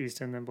 So it goes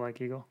Easton, then Black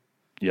Eagle.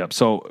 Yep.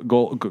 So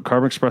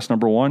Carbon Express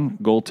number 1,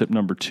 Gold Tip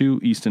number 2,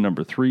 Easton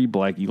number 3,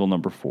 Black Eagle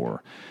number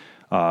 4.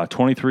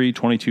 23,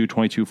 22,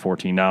 22,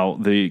 14. Now,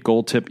 the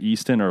Gold Tip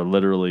Easton are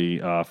literally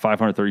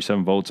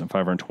 537 votes and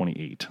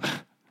 528.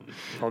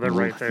 Oh, they're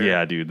right there.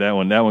 Yeah, dude. That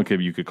one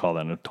you could call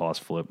that a toss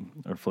flip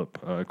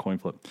or coin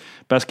flip.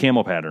 Best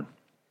camo pattern.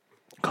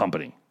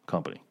 Company.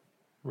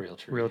 Real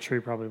tree. Real Tree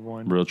probably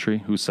won. Real Tree.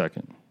 Who's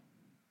second?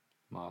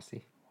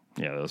 Mossy.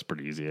 Yeah, that was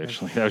pretty easy,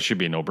 actually. That should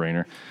be a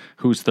no-brainer.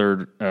 Who's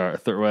third?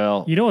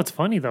 Well, You know what's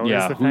funny though?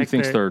 yeah, is the who fact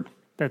thinks that, third?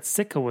 That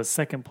Sitka was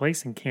second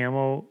place in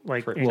camo,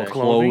 like in Well,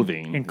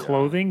 clothing. In yeah.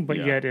 clothing, but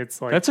Yeah. yet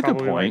it's like That's a good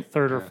probably like point.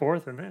 third or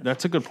fourth in this.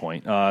 That's a good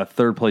point.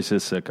 Third place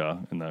is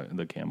Sitka in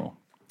the camo.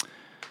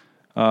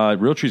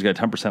 Realtree's got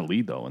a 10%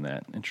 lead, though, in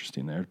that.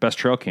 Interesting there. Best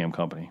trail cam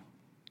company.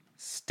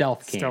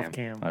 Stealth Cam. Stealth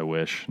cam. I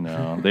wish.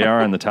 No. They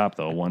are on the top,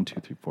 though. 1,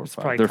 2, 3, 4, 5.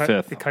 Probably They're cut,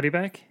 fifth. The Cuddy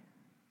back?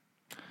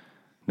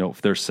 Nope,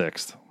 they're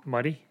sixth.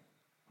 Muddy?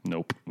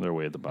 Nope, they're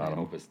way at the I bottom.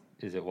 hope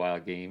is it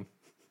Wild Game?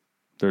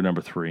 They're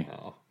number 3.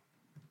 Oh,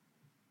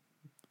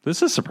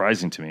 This is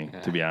surprising to me,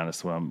 to be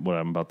honest, what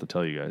I'm about to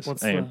tell you guys.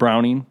 What's Anyway, the-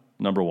 Browning,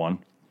 number 1.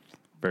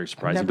 Very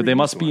surprising. never But they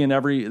must used be in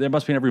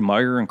every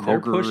Meyer and they're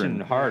Kroger pushing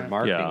and hard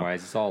marketing yeah.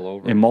 wise. It's all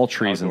over. And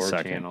Moultrie's in Outdoor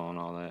second. Channel and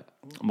all that.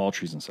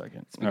 Moultrie's in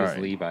second. All because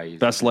right. Levi uses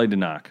Best light to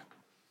knock.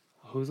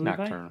 Who's Levi?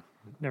 Nocturnal.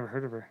 Never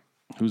heard of her.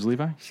 Who's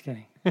Levi? Just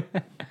kidding.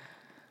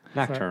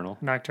 Nocturnal.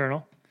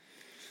 Nocturnal.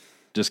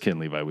 Just kidding,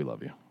 Levi. We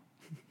love you.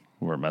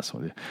 We're messing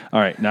with you. All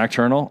right.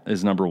 Nocturnal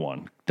is number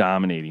 1,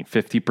 dominating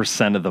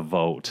 50% of the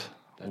vote.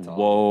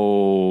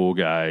 Whoa,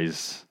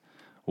 guys.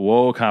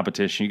 Whoa,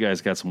 competition. You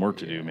guys got some work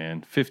to do,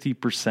 man.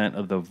 50%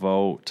 of the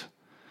vote.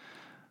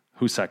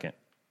 Who's second?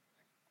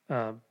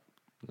 Luminoc.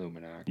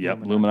 Yep,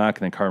 Luminoc, and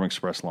then Carbon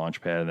Express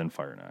Launchpad, and then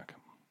Firenock.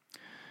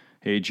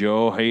 Hey,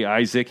 Joe. Hey,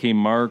 Isaac. Hey,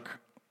 Mark.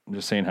 I'm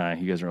just saying hi.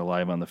 You guys are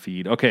live on the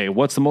feed. Okay,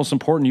 what's the most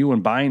important to you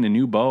when buying a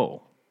new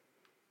bow?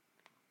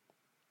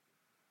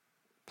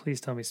 Please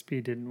tell me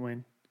Speed didn't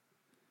win.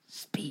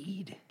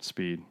 Speed.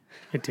 Speed.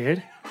 It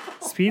did?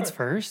 Speed's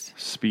first?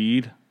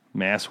 Speed,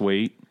 mass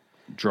weight,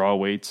 draw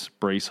weights,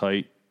 brace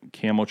height,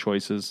 camo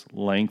choices,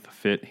 length,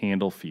 fit,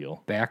 handle,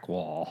 feel. Back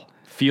wall.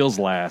 Feels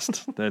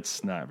last.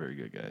 That's not very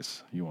good,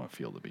 guys. You want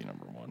feel to be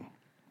number 1.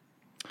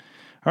 All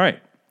right.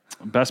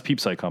 Best peep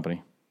sight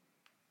company.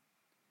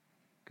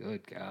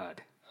 Good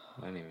God.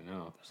 I don't even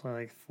know. There's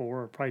only like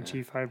 4, probably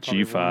G5.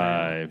 Probably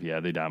G5. Yeah,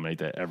 they dominate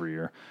that every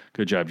year.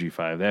 Good job,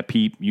 G5. That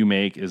peep you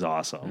make is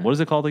awesome. What is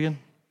it called again?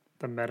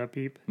 The Meta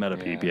Peep. Meta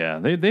peep, yeah.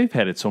 They've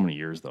had it so many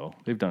years, though.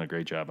 They've done a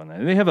great job on that.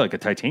 And they have like a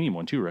titanium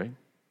one, too, right?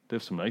 They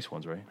have some nice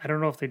ones, right? I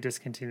don't know if they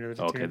discontinued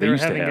the Okay, titanium. they they were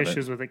used to having have it.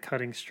 issues with it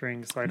cutting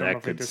strings, so I don't That know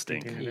if they could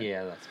stink. discontinued it.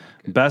 Yeah, that's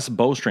not good. Best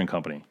bowstring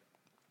company.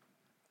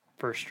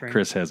 First string.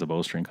 Chris has a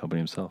bowstring company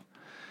himself.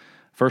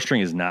 First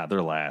string is not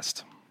their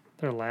last.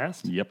 Their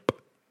last? Yep.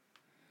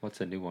 What's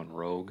a new one?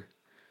 Rogue.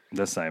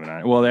 That's not even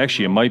on. Well,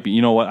 actually, it might be.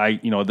 You know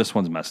what? This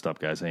one's messed up,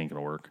 guys. It ain't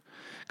going to work.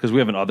 Because we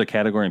have an other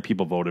category and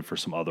people voted for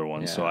some other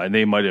ones. Yeah. So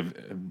they might have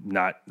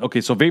not. Okay,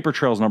 so Vapor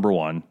Trail's number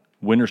 1.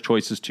 Winner's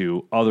Choice is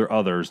 2.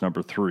 Others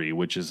number 3,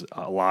 which is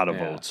a lot of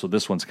votes. So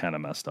this one's kind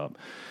of messed up.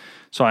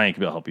 So I ain't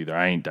going to help either.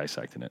 I ain't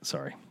dissecting it.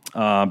 Sorry.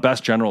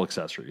 Best general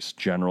accessories.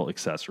 General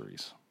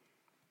accessories.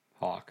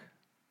 Hawk.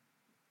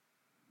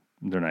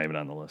 They're not even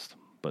on the list.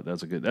 But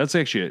that's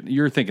actually,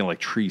 you're thinking like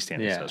tree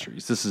stand Yeah.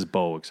 accessories. This is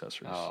bow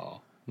accessories.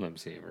 Oh, Limb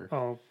Saver.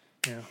 Oh,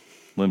 yeah.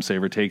 Limb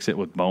Saver takes it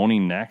with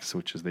boning next,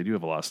 which is they do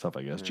have a lot of stuff,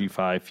 I guess.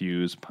 G5,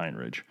 Fuse, Pine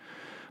Ridge.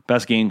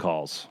 Best gain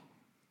calls.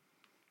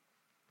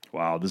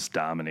 Wow, this is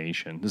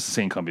domination. This is the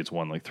same company that's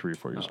won like 3 or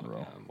 4 years in a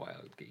row.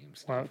 Wild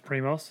Games. Wow,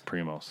 Primos.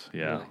 Primos,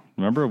 yeah. Really?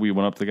 Remember we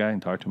went up to the guy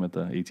and talked to him at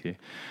the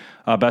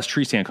ATA. Best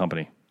tree stand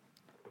company.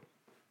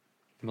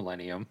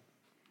 Millennium.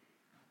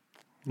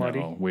 Muddy.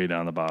 No, way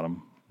down the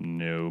bottom.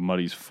 No,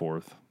 Muddy's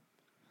 4th.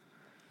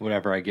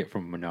 Whatever I get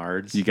from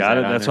Menards. You got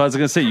it. That's what I was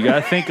going to say. You got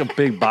to think a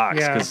big box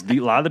Yeah. because a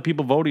lot of the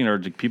people voting are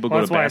people Well,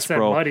 go that's to why I Bass said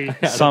Pro. Muddy.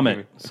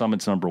 Summit.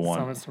 Summit's number 1.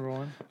 Summit's number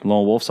 1.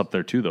 Lone Wolf's up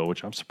there too, though,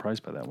 which I'm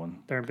surprised by that one.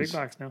 They're in big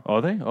box now. Oh,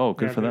 are they? Oh,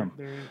 good Yeah, for them.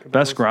 they're in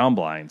Best Cabela's. ground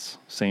blinds.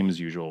 Same as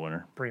usual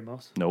winner.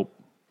 Primos. Nope.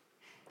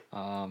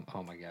 Oh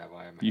my God.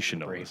 Why am I You should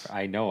know brain this.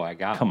 I know. I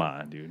got Come one.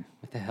 on, dude.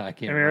 What the hell? I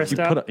can't Ameris-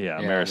 remember. Step?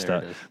 Yeah, Yeah, Maristep. there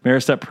it is.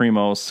 Maristep,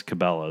 Primos,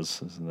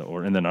 Cabela's,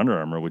 and then Under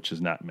Armour, which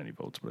is not many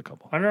votes, but a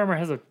couple. Under Armour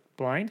has a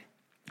blind?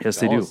 Yes,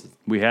 they do. Cabela's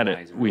We had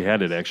blinds it. are We really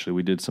had it nice. actually.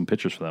 We did some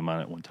pictures for them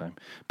on it one time.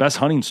 Best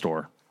hunting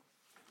store.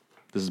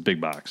 This is big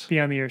box.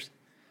 Beyond the Ears.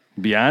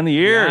 Beyond the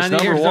Ears, Beyond the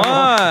number Ears,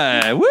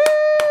 1.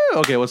 Woo!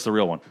 Okay, what's the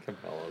real one?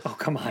 Cabela's. Oh,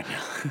 come on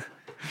now.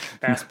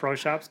 Bass Pro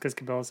Shops, because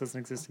Cabela's doesn't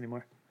exist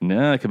anymore.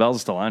 Nah, Cabela's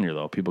is still on here,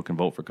 though. People can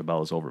vote for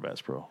Cabela's over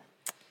Bass Pro.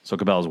 So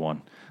Cabela's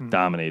won.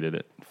 Dominated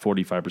it.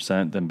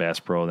 45%, then Bass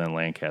Pro, then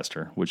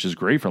Lancaster, which is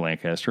great for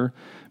Lancaster.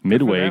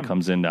 Midway them.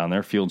 comes in down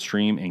there, Field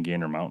Stream and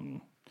Gander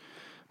Mountain.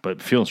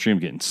 But Field Stream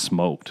getting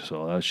smoked,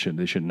 so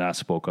they should not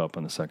spoke up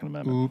on the Second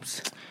Amendment.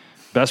 Oops.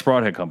 Best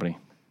Broadhead Company.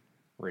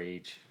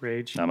 Rage.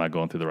 Rage. I'm not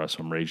going through the rest of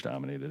them. Rage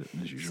dominated it,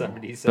 as usual.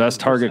 77%. Best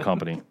Target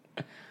Company.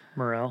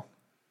 Morel.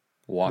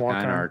 Walk Walk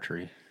on on.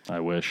 archery. I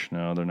wish.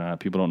 No, they're not.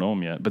 People don't know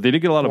them yet. But they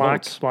did get a lot of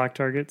votes. Block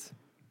targets.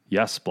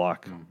 Yes,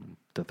 Block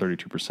to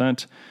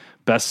 32%.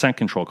 Best Scent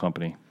Control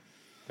Company.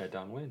 Bet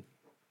on win.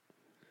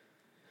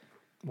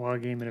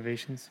 Wild Game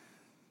Innovations.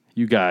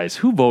 You guys,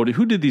 who voted?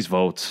 Who did these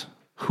votes?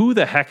 Who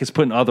the heck is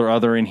putting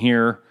other in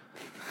here?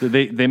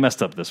 They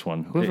messed up this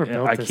one. Whoever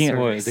built I this can't.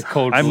 service. The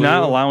code I'm blue.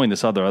 not allowing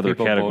this other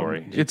People category.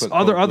 voted. You It's put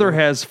other code blue.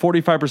 has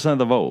 45% of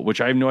the vote,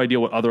 which I have no idea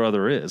what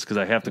other is because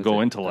I have to go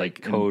it into like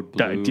and code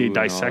blue and all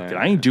dissect it. that?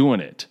 I ain't doing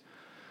it.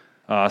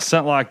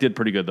 Scentlock did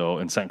pretty good though,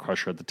 and Scent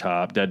Crusher at the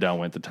top. Dead Down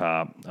went at the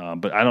top,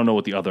 but I don't know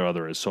what the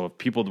other is. So if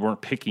people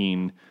weren't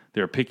picking,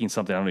 they were picking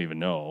something I don't even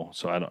know.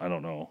 So I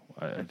don't know.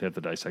 I'd have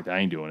to dissect. I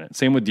ain't doing it.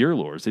 Same with Deer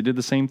Lures. They did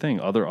the same thing.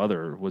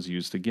 Other was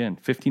used again.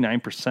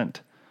 59%.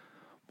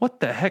 What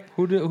the heck?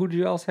 Who do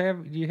you else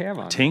have? Do you have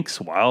on?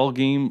 Tinks,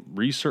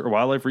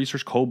 Wildlife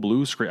Research, Code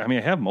Blue, I mean,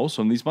 I have most of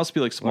them. These must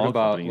be like small What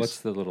about companies. what's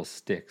the little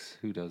sticks?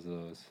 Who does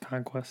those?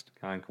 Conquest.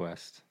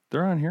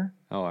 They're on here.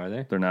 Oh, are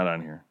they? They're not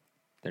on here.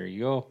 There you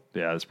go.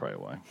 Yeah, that's probably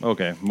why.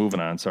 Okay, moving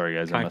on. Sorry,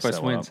 guys. I messed Conquest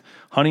that one wins. up.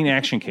 Hunting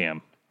Action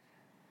Cam.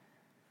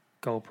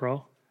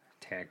 GoPro.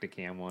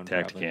 Tacticam one.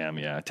 Tacticam,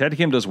 yeah.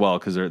 Tacticam does well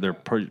because they're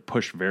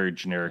pushed very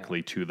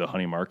generically to the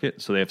hunting market.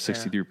 So they have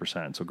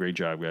 63%. So great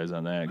job, guys,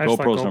 on that. I just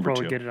thought GoPro's GoPro number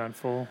would 2. get it on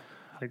full.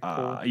 Like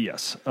full.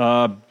 Yes.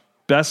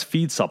 Best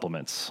feed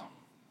supplements.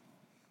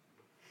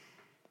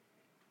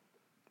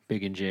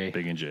 Big and J.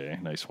 Big and J.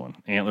 Nice one.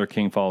 Antler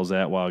King follows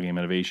that. Wild Game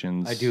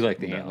Innovations. I do like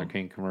the No. Antler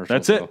King commercial.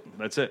 That's it.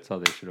 That's it. That's how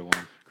they should have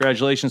won.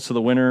 Congratulations to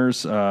the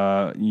winners.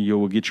 You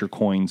will get your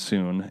coin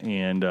soon.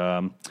 And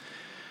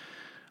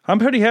I'm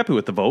pretty happy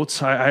with the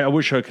votes. I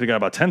wish I could have got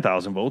about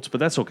 10,000 votes, but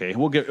that's okay.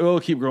 We'll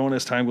keep growing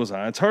as time goes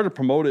on. It's hard to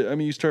promote it. I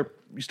mean, you start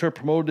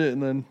promoting it,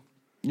 and then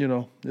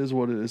it is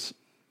what it is.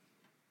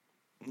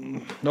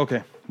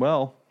 Okay.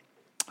 Well,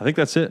 I think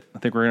that's it. I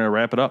think we're gonna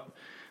wrap it up.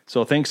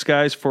 So thanks,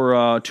 guys,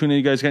 for tuning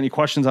in. You guys got any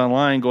questions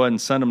online, go ahead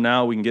and send them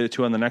now. We can get it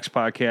to you on the next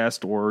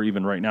podcast or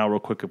even right now real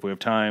quick if we have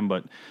time.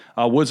 But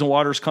Woods and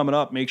Waters coming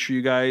up. Make sure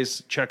you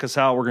guys check us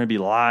out. We're going to be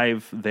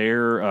live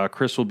there.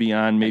 Chris will be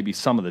on maybe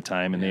some of the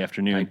time in the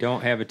afternoon. I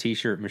don't have a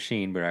T-shirt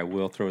machine, but I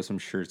will throw some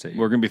shirts at you.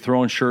 We're going to be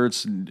throwing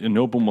shirts. And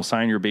Nopum will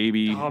sign your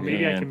baby. Oh,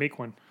 maybe I can make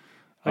one.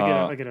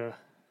 I get a.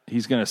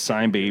 He's going to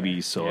sign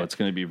babies, so it's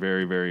going to be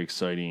very, very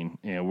exciting.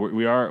 And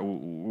we are,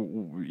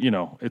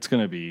 it's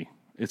going to be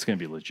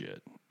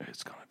legit.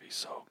 It's going to be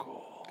so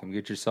cool. Come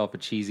get yourself a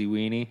cheesy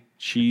weenie.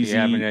 If you Cheesy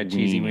haven't had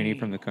cheesy weenie. weenie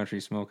from the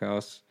Country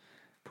Smokehouse,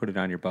 put it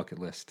on your bucket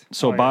list.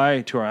 So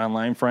bye to our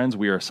online friends.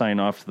 We are signing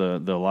off the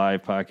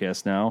live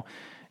podcast now,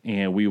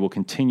 and we will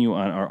continue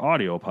on our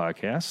audio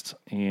podcast.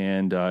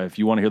 And if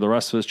you want to hear the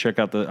rest of us, check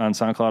out on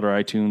SoundCloud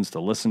or iTunes to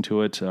listen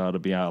to it. It'll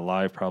be out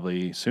live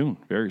probably soon,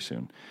 very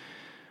soon.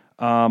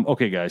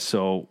 Okay, guys,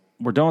 so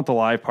we're done with the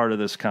live part of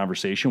this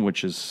conversation,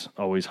 which is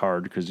always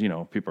hard because,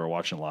 people are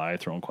watching live,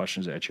 throwing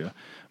questions at you.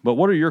 But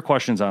what are your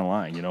questions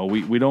online?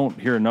 We don't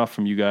hear enough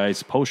from you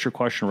guys. Post your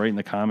question right in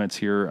the comments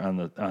here on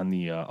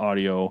the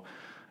audio.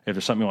 If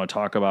there's something you want to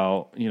talk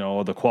about,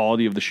 the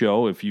quality of the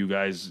show, if you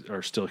guys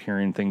are still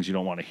hearing things you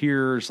don't want to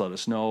hear, just let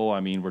us know. I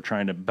mean, we're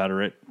trying to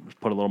better it,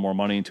 put a little more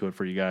money into it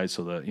for you guys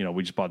so that,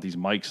 we just bought these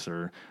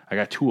mics. I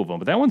got 2 of them,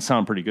 but that one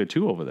sound pretty good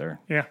too over there.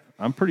 Yeah.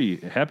 I'm pretty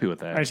happy with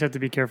that. I just have to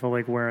be careful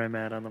where I'm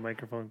at on the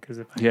microphone because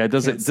if Yeah, it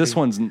does it. can't This see-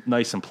 one's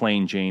nice and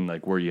plain Jane,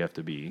 like where you have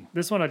to be.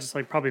 This one I just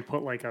probably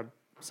put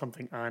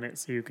something on it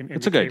so you can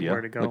It's a good indicate idea,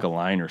 where to go. like a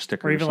line or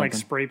sticker, or even something.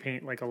 spray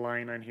paint a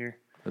line on here.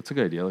 That's a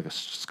good idea, like a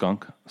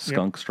skunk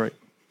stripe.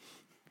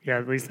 Yeah,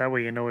 at least that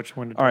way you know which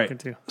one to All talk right.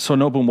 into. So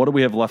Nopum, what do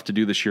we have left to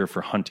do this year for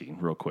hunting,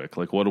 real quick?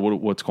 Like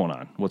what's going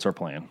on? What's our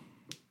plan?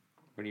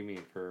 What do you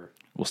mean for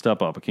We'll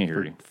step up. I can't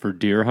hear you.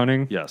 deer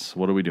hunting? Yes.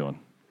 What are we doing?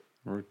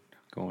 We're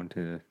going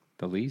to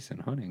the lease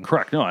and hunting.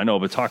 Correct. No, I know,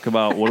 but talk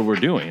about what we're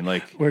doing.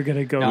 Like We're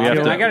gonna go. No,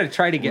 kill- I got to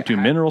try to get do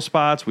mineral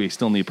spots. We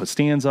still need to put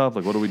stands up.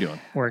 Like what are we doing?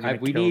 we're gonna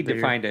we kill need to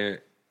deer. find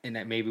and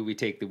that maybe we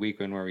take the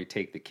weekend where we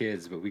take the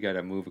kids, but we got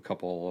to move a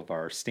couple of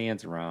our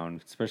stands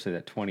around, especially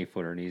that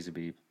 20-footer needs to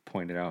be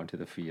pointed out into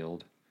the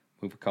field.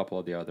 Move a couple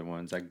of the other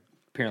ones.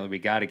 Apparently we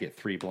got to get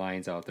 3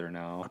 blinds out there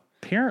now.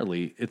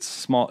 Apparently, it's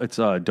small. It's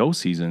doe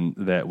season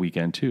that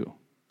weekend too.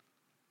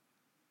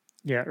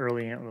 Yeah,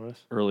 early antlers.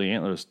 Early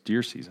antlers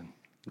deer season.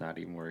 Not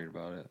even worried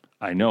about it.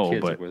 I know,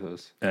 Kids but are with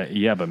us.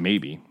 yeah, but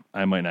maybe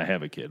I might not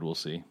have a kid. We'll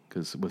see.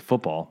 Because with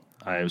football,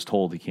 I was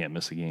told he can't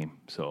miss a game,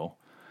 so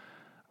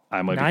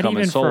I might be Not coming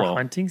even solo. for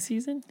hunting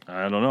season.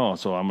 I don't know.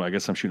 So I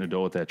guess I'm shooting a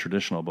doe with that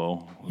traditional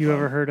bow. You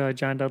ever heard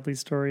John Dudley's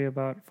story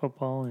about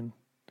football and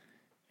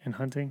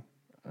hunting?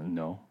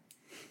 No.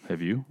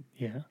 Have you?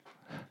 Yeah.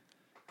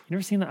 You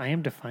never seen the I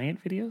Am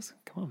Defiant videos?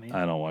 Come on, man.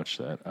 I don't watch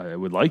that. I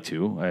would like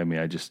to. I mean,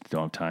 I just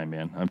don't have time,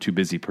 man. I'm too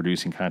busy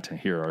producing content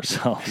here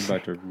ourselves. He's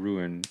about to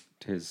ruin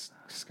his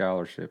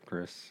scholarship,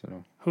 Chris.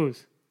 So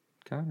Who's?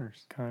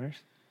 Connors.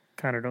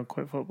 Connor, don't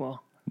quit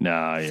football.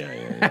 Nah,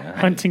 yeah.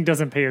 Hunting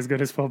doesn't pay as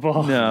good as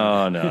football.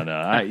 No.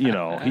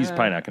 He's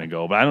probably not going to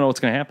go, but I don't know what's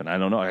going to happen. I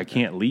don't know. I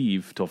can't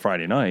leave till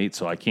Friday night,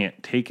 so I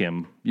can't take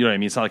him. You know what I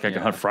mean? It's not like I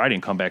can hunt Friday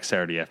and come back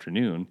Saturday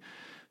afternoon.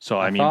 So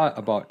I mean, thought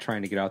about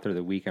trying to get out there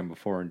the weekend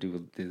before and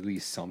do at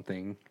least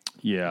something.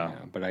 yeah.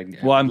 But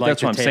That's like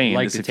what I'm to saying.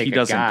 Like is to if take he a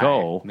doesn't guy,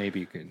 go, maybe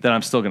you could. then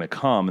I'm still going to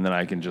come, and then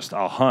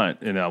I'll hunt,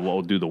 and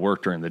we'll do the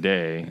work during the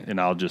day, and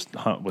I'll just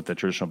hunt with the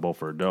traditional bow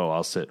for a doe.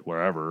 I'll sit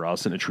wherever. I'll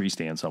sit in a tree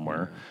stand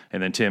somewhere,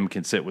 and then Tim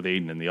can sit with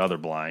Aiden in the other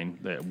blind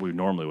that we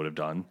normally would have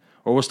done.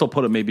 Or we'll still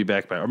put it maybe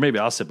back by, or maybe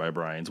I'll sit by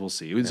Brian's. We'll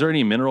see. Is there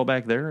any mineral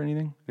back there or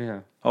anything?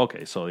 Yeah.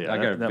 Okay, so yeah. I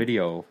got a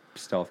video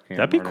stealth camera.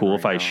 That'd be running cool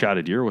if right I now. shot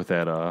a deer with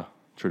that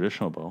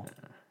traditional bow.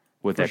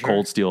 with that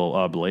cold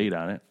steel blade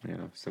on it. Yeah,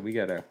 so we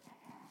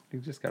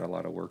just got a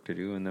lot of work to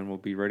do, and then we'll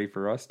be ready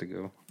for us to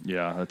go.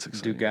 Yeah, that's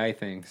exciting. Do guy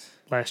things.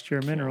 Last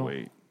year mineral.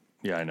 Wait.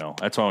 Yeah, I know.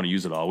 That's why I want to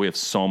use it all. We have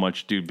so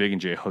much, dude. Big and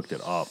J hooked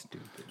it up,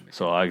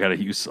 so I got to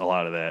use a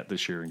lot of that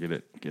this year and get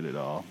it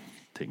all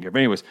taken care of. But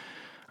anyways,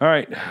 all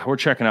right, we're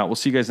checking out. We'll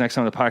see you guys next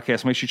time on the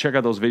podcast. Make sure you check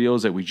out those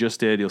videos that we just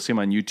did. You'll see them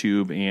on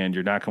YouTube, and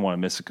you're not going to want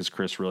to miss it because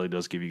Chris really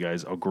does give you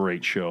guys a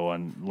great show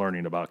on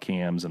learning about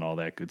cams and all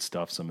that good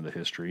stuff, some of the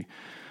history.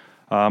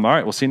 All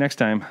right, we'll see you next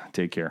time.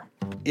 Take care.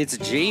 It's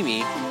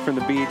Jamie from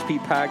the BHP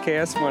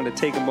Podcast. Wanted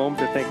to take a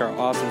moment to thank our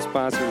awesome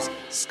sponsors,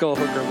 Skull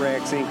Hooker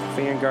Racks Inc.,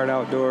 Vanguard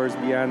Outdoors,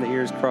 Beyond the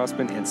Ears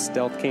Crossman, and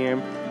Stealth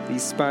Cam.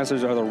 These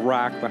sponsors are the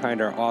rock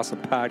behind our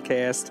awesome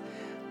podcast.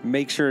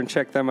 Make sure and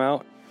check them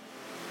out.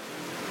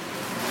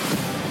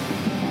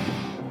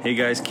 Hey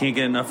guys, can't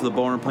get enough of the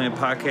Bowhunter Planet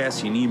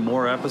podcast? You need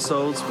more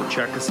episodes? Well,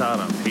 check us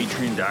out on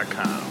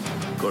Patreon.com.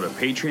 Go to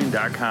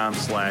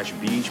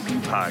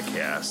patreon.com/BHP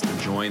podcast to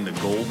join the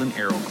Golden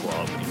Arrow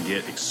Club and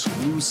get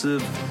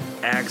exclusive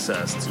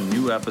access to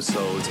new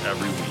episodes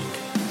every week.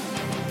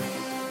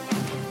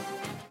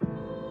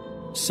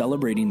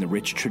 Celebrating the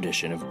rich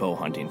tradition of bow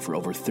hunting for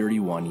over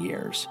 31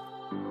 years,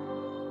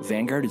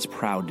 Vanguard is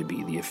proud to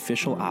be the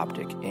official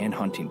optic and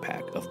hunting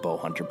pack of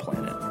Bowhunter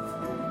Planet.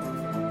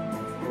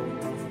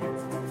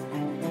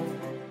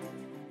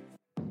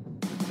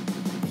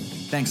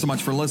 Thanks so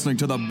much for listening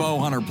to the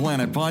Bowhunter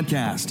Planet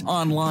podcast,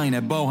 online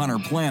at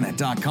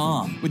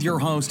bowhunterplanet.com with your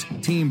host,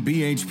 Team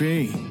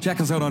BHP. Check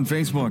us out on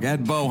Facebook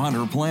at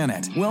Bowhunter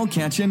Planet. We'll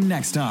catch you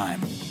next time.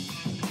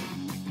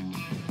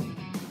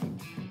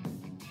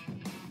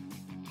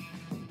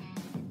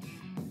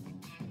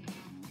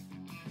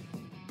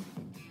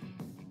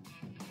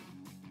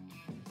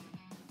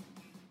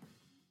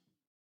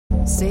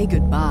 Say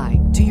goodbye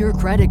to your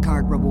credit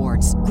card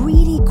rewards.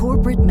 Greedy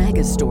corporate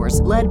mega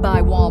stores, led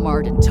by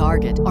Walmart and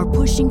Target, are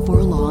pushing for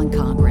a law in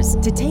Congress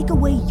to take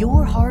away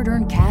your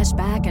hard-earned cash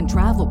back and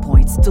travel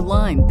points to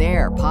line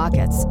their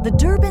pockets. The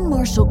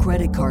Durbin-Marshall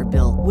credit card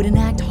bill would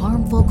enact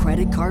harmful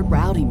credit card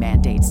routing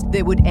mandates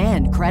that would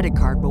end credit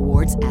card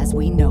rewards as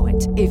we know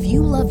it. If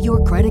you love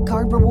your credit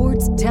card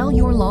rewards, tell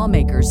your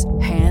lawmakers,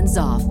 hands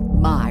off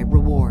my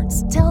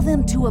rewards. Tell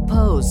them to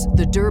oppose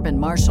the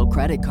Durbin-Marshall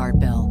credit card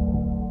bill.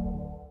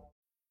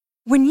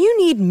 When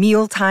you need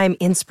mealtime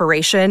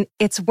inspiration,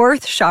 it's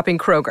worth shopping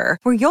Kroger,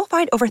 where you'll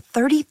find over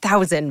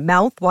 30,000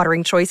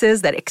 mouth-watering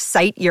choices that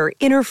excite your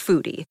inner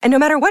foodie. And no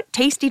matter what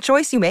tasty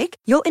choice you make,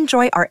 you'll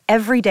enjoy our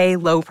everyday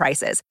low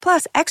prices,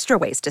 plus extra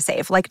ways to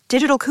save, like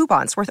digital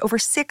coupons worth over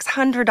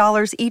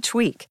 $600 each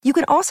week. You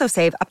can also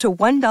save up to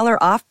 $1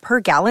 off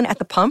per gallon at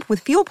the pump with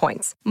fuel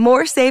points.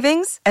 More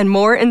savings and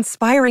more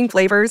inspiring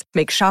flavors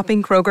make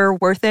shopping Kroger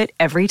worth it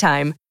every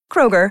time.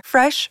 Kroger,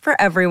 fresh for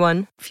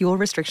everyone. Fuel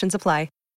restrictions apply.